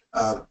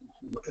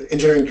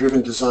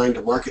engineering-driven design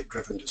to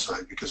market-driven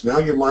design, because now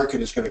your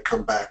market is going to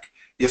come back.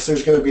 If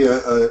there's going to be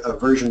a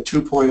version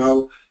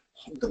 2.0,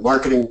 the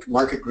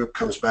market group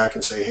comes back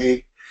and say,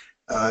 hey,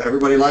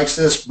 everybody likes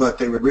this, but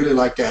they would really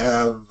like to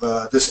have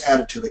this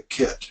added to the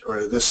kit,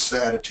 or this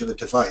added to the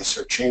device,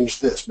 or change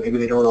this. Maybe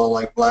they don't all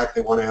like black,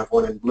 they want to have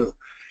one in blue.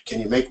 Can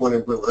you make one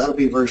in blue? Well, that'll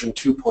be version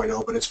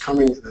 2.0, but it's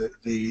coming,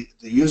 the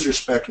user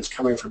spec is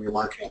coming from your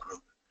marketing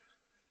group.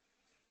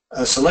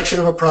 A selection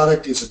of a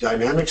product is a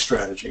dynamic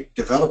strategy.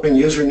 Developing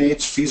user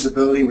needs,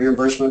 feasibility,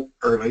 reimbursement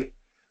early.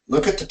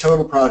 Look at the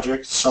total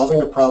project.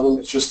 Solving a problem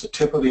is just the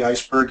tip of the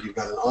iceberg. You've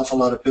got an awful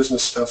lot of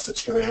business stuff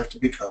that's going to have to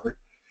be covered.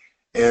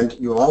 And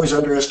you'll always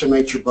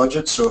underestimate your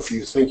budget, so if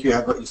you think you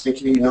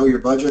know your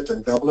budget,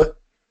 then double it,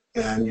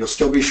 and you'll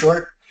still be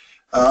short.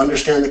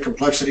 Understand the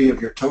complexity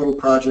of your total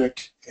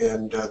project,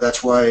 and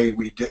that's why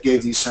we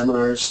gave these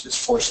seminars, these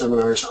 4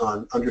 seminars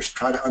on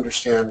try to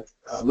understand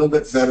a little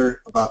bit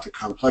better about the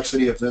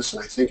complexity of this,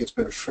 and I think it's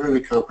been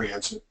fairly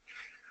comprehensive.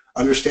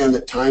 Understand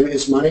that time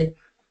is money.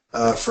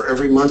 For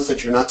every month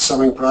that you're not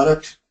selling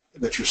product,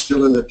 that you're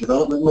still in the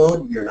development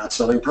mode, you're not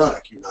selling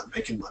product. You're not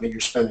making money, you're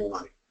spending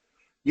money.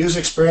 Use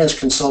experienced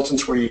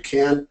consultants where you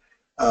can.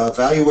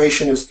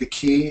 Valuation is the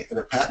key, and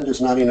a patent is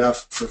not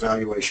enough for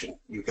valuation.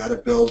 You've got to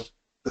build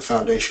the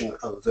foundation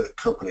of the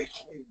company.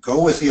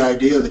 Go with the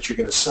idea that you're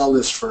going to sell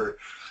this for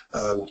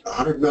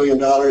 $100 million,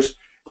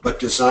 but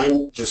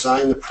design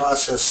the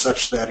process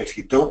such that if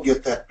you don't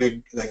get that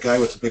guy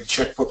with the big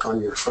checkbook on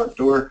your front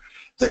door,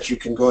 that you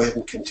can go ahead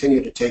and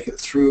continue to take it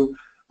through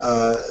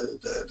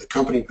the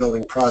company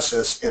building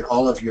process, and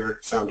all of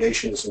your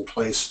foundation is in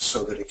place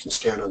so that it can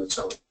stand on its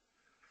own.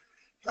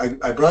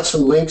 I brought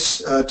some links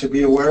to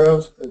be aware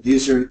of.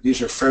 These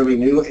are fairly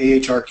new.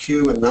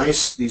 AHRQ and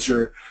NICE. These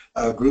are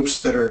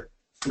groups that are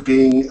have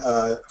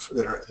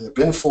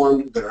been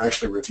formed, that are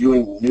actually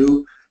reviewing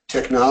new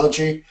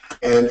technology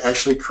and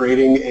actually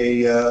creating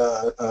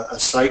a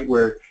site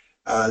where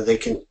they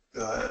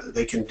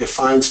can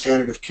define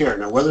standard of care.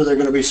 Now, whether they're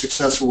going to be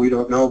successful, we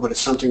don't know, but it's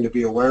something to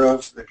be aware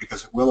of,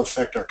 because it will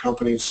affect our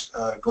companies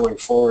going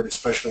forward,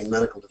 especially in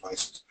medical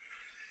devices.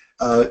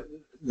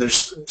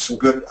 There's some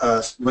good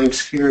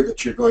links here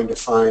that you're going to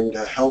find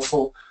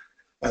helpful.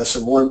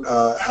 Some more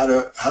how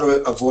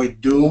to avoid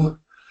doom.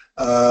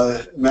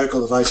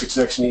 Medical device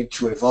execs need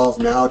to evolve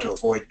now to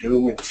avoid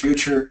doom in the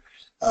future.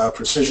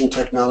 Precision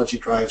technology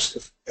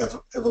drives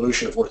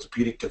evolution of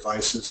orthopedic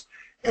devices.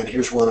 And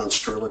here's one on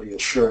sterility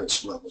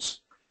assurance levels.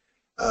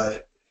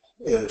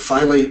 And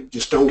finally,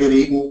 just don't get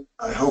eaten.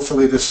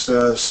 Hopefully these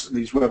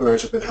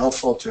webinars have been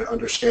helpful to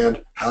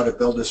understand how to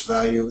build this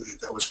value.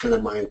 That was kind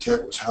of my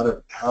intent, was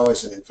how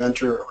as an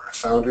inventor or a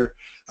founder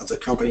of the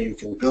company you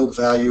can build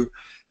value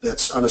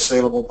that's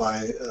unassailable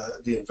by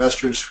the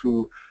investors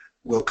who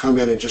will come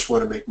in and just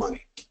want to make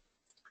money.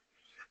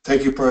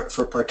 Thank you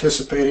for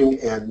participating,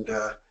 and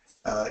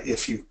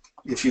if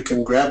you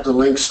can grab the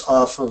links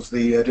off of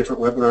the different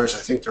webinars, I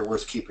think they're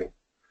worth keeping.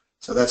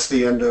 So that's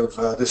the end of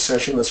this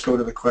session. Let's go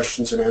to the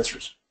questions and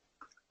answers.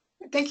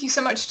 Thank you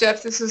so much,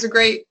 Jeff. This was a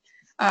great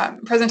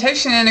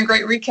presentation and a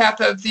great recap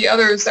of the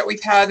others that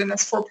we've had in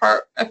this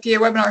 4-part FDA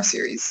webinar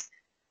series.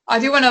 I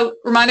do want to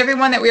remind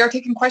everyone that we are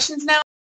taking questions now.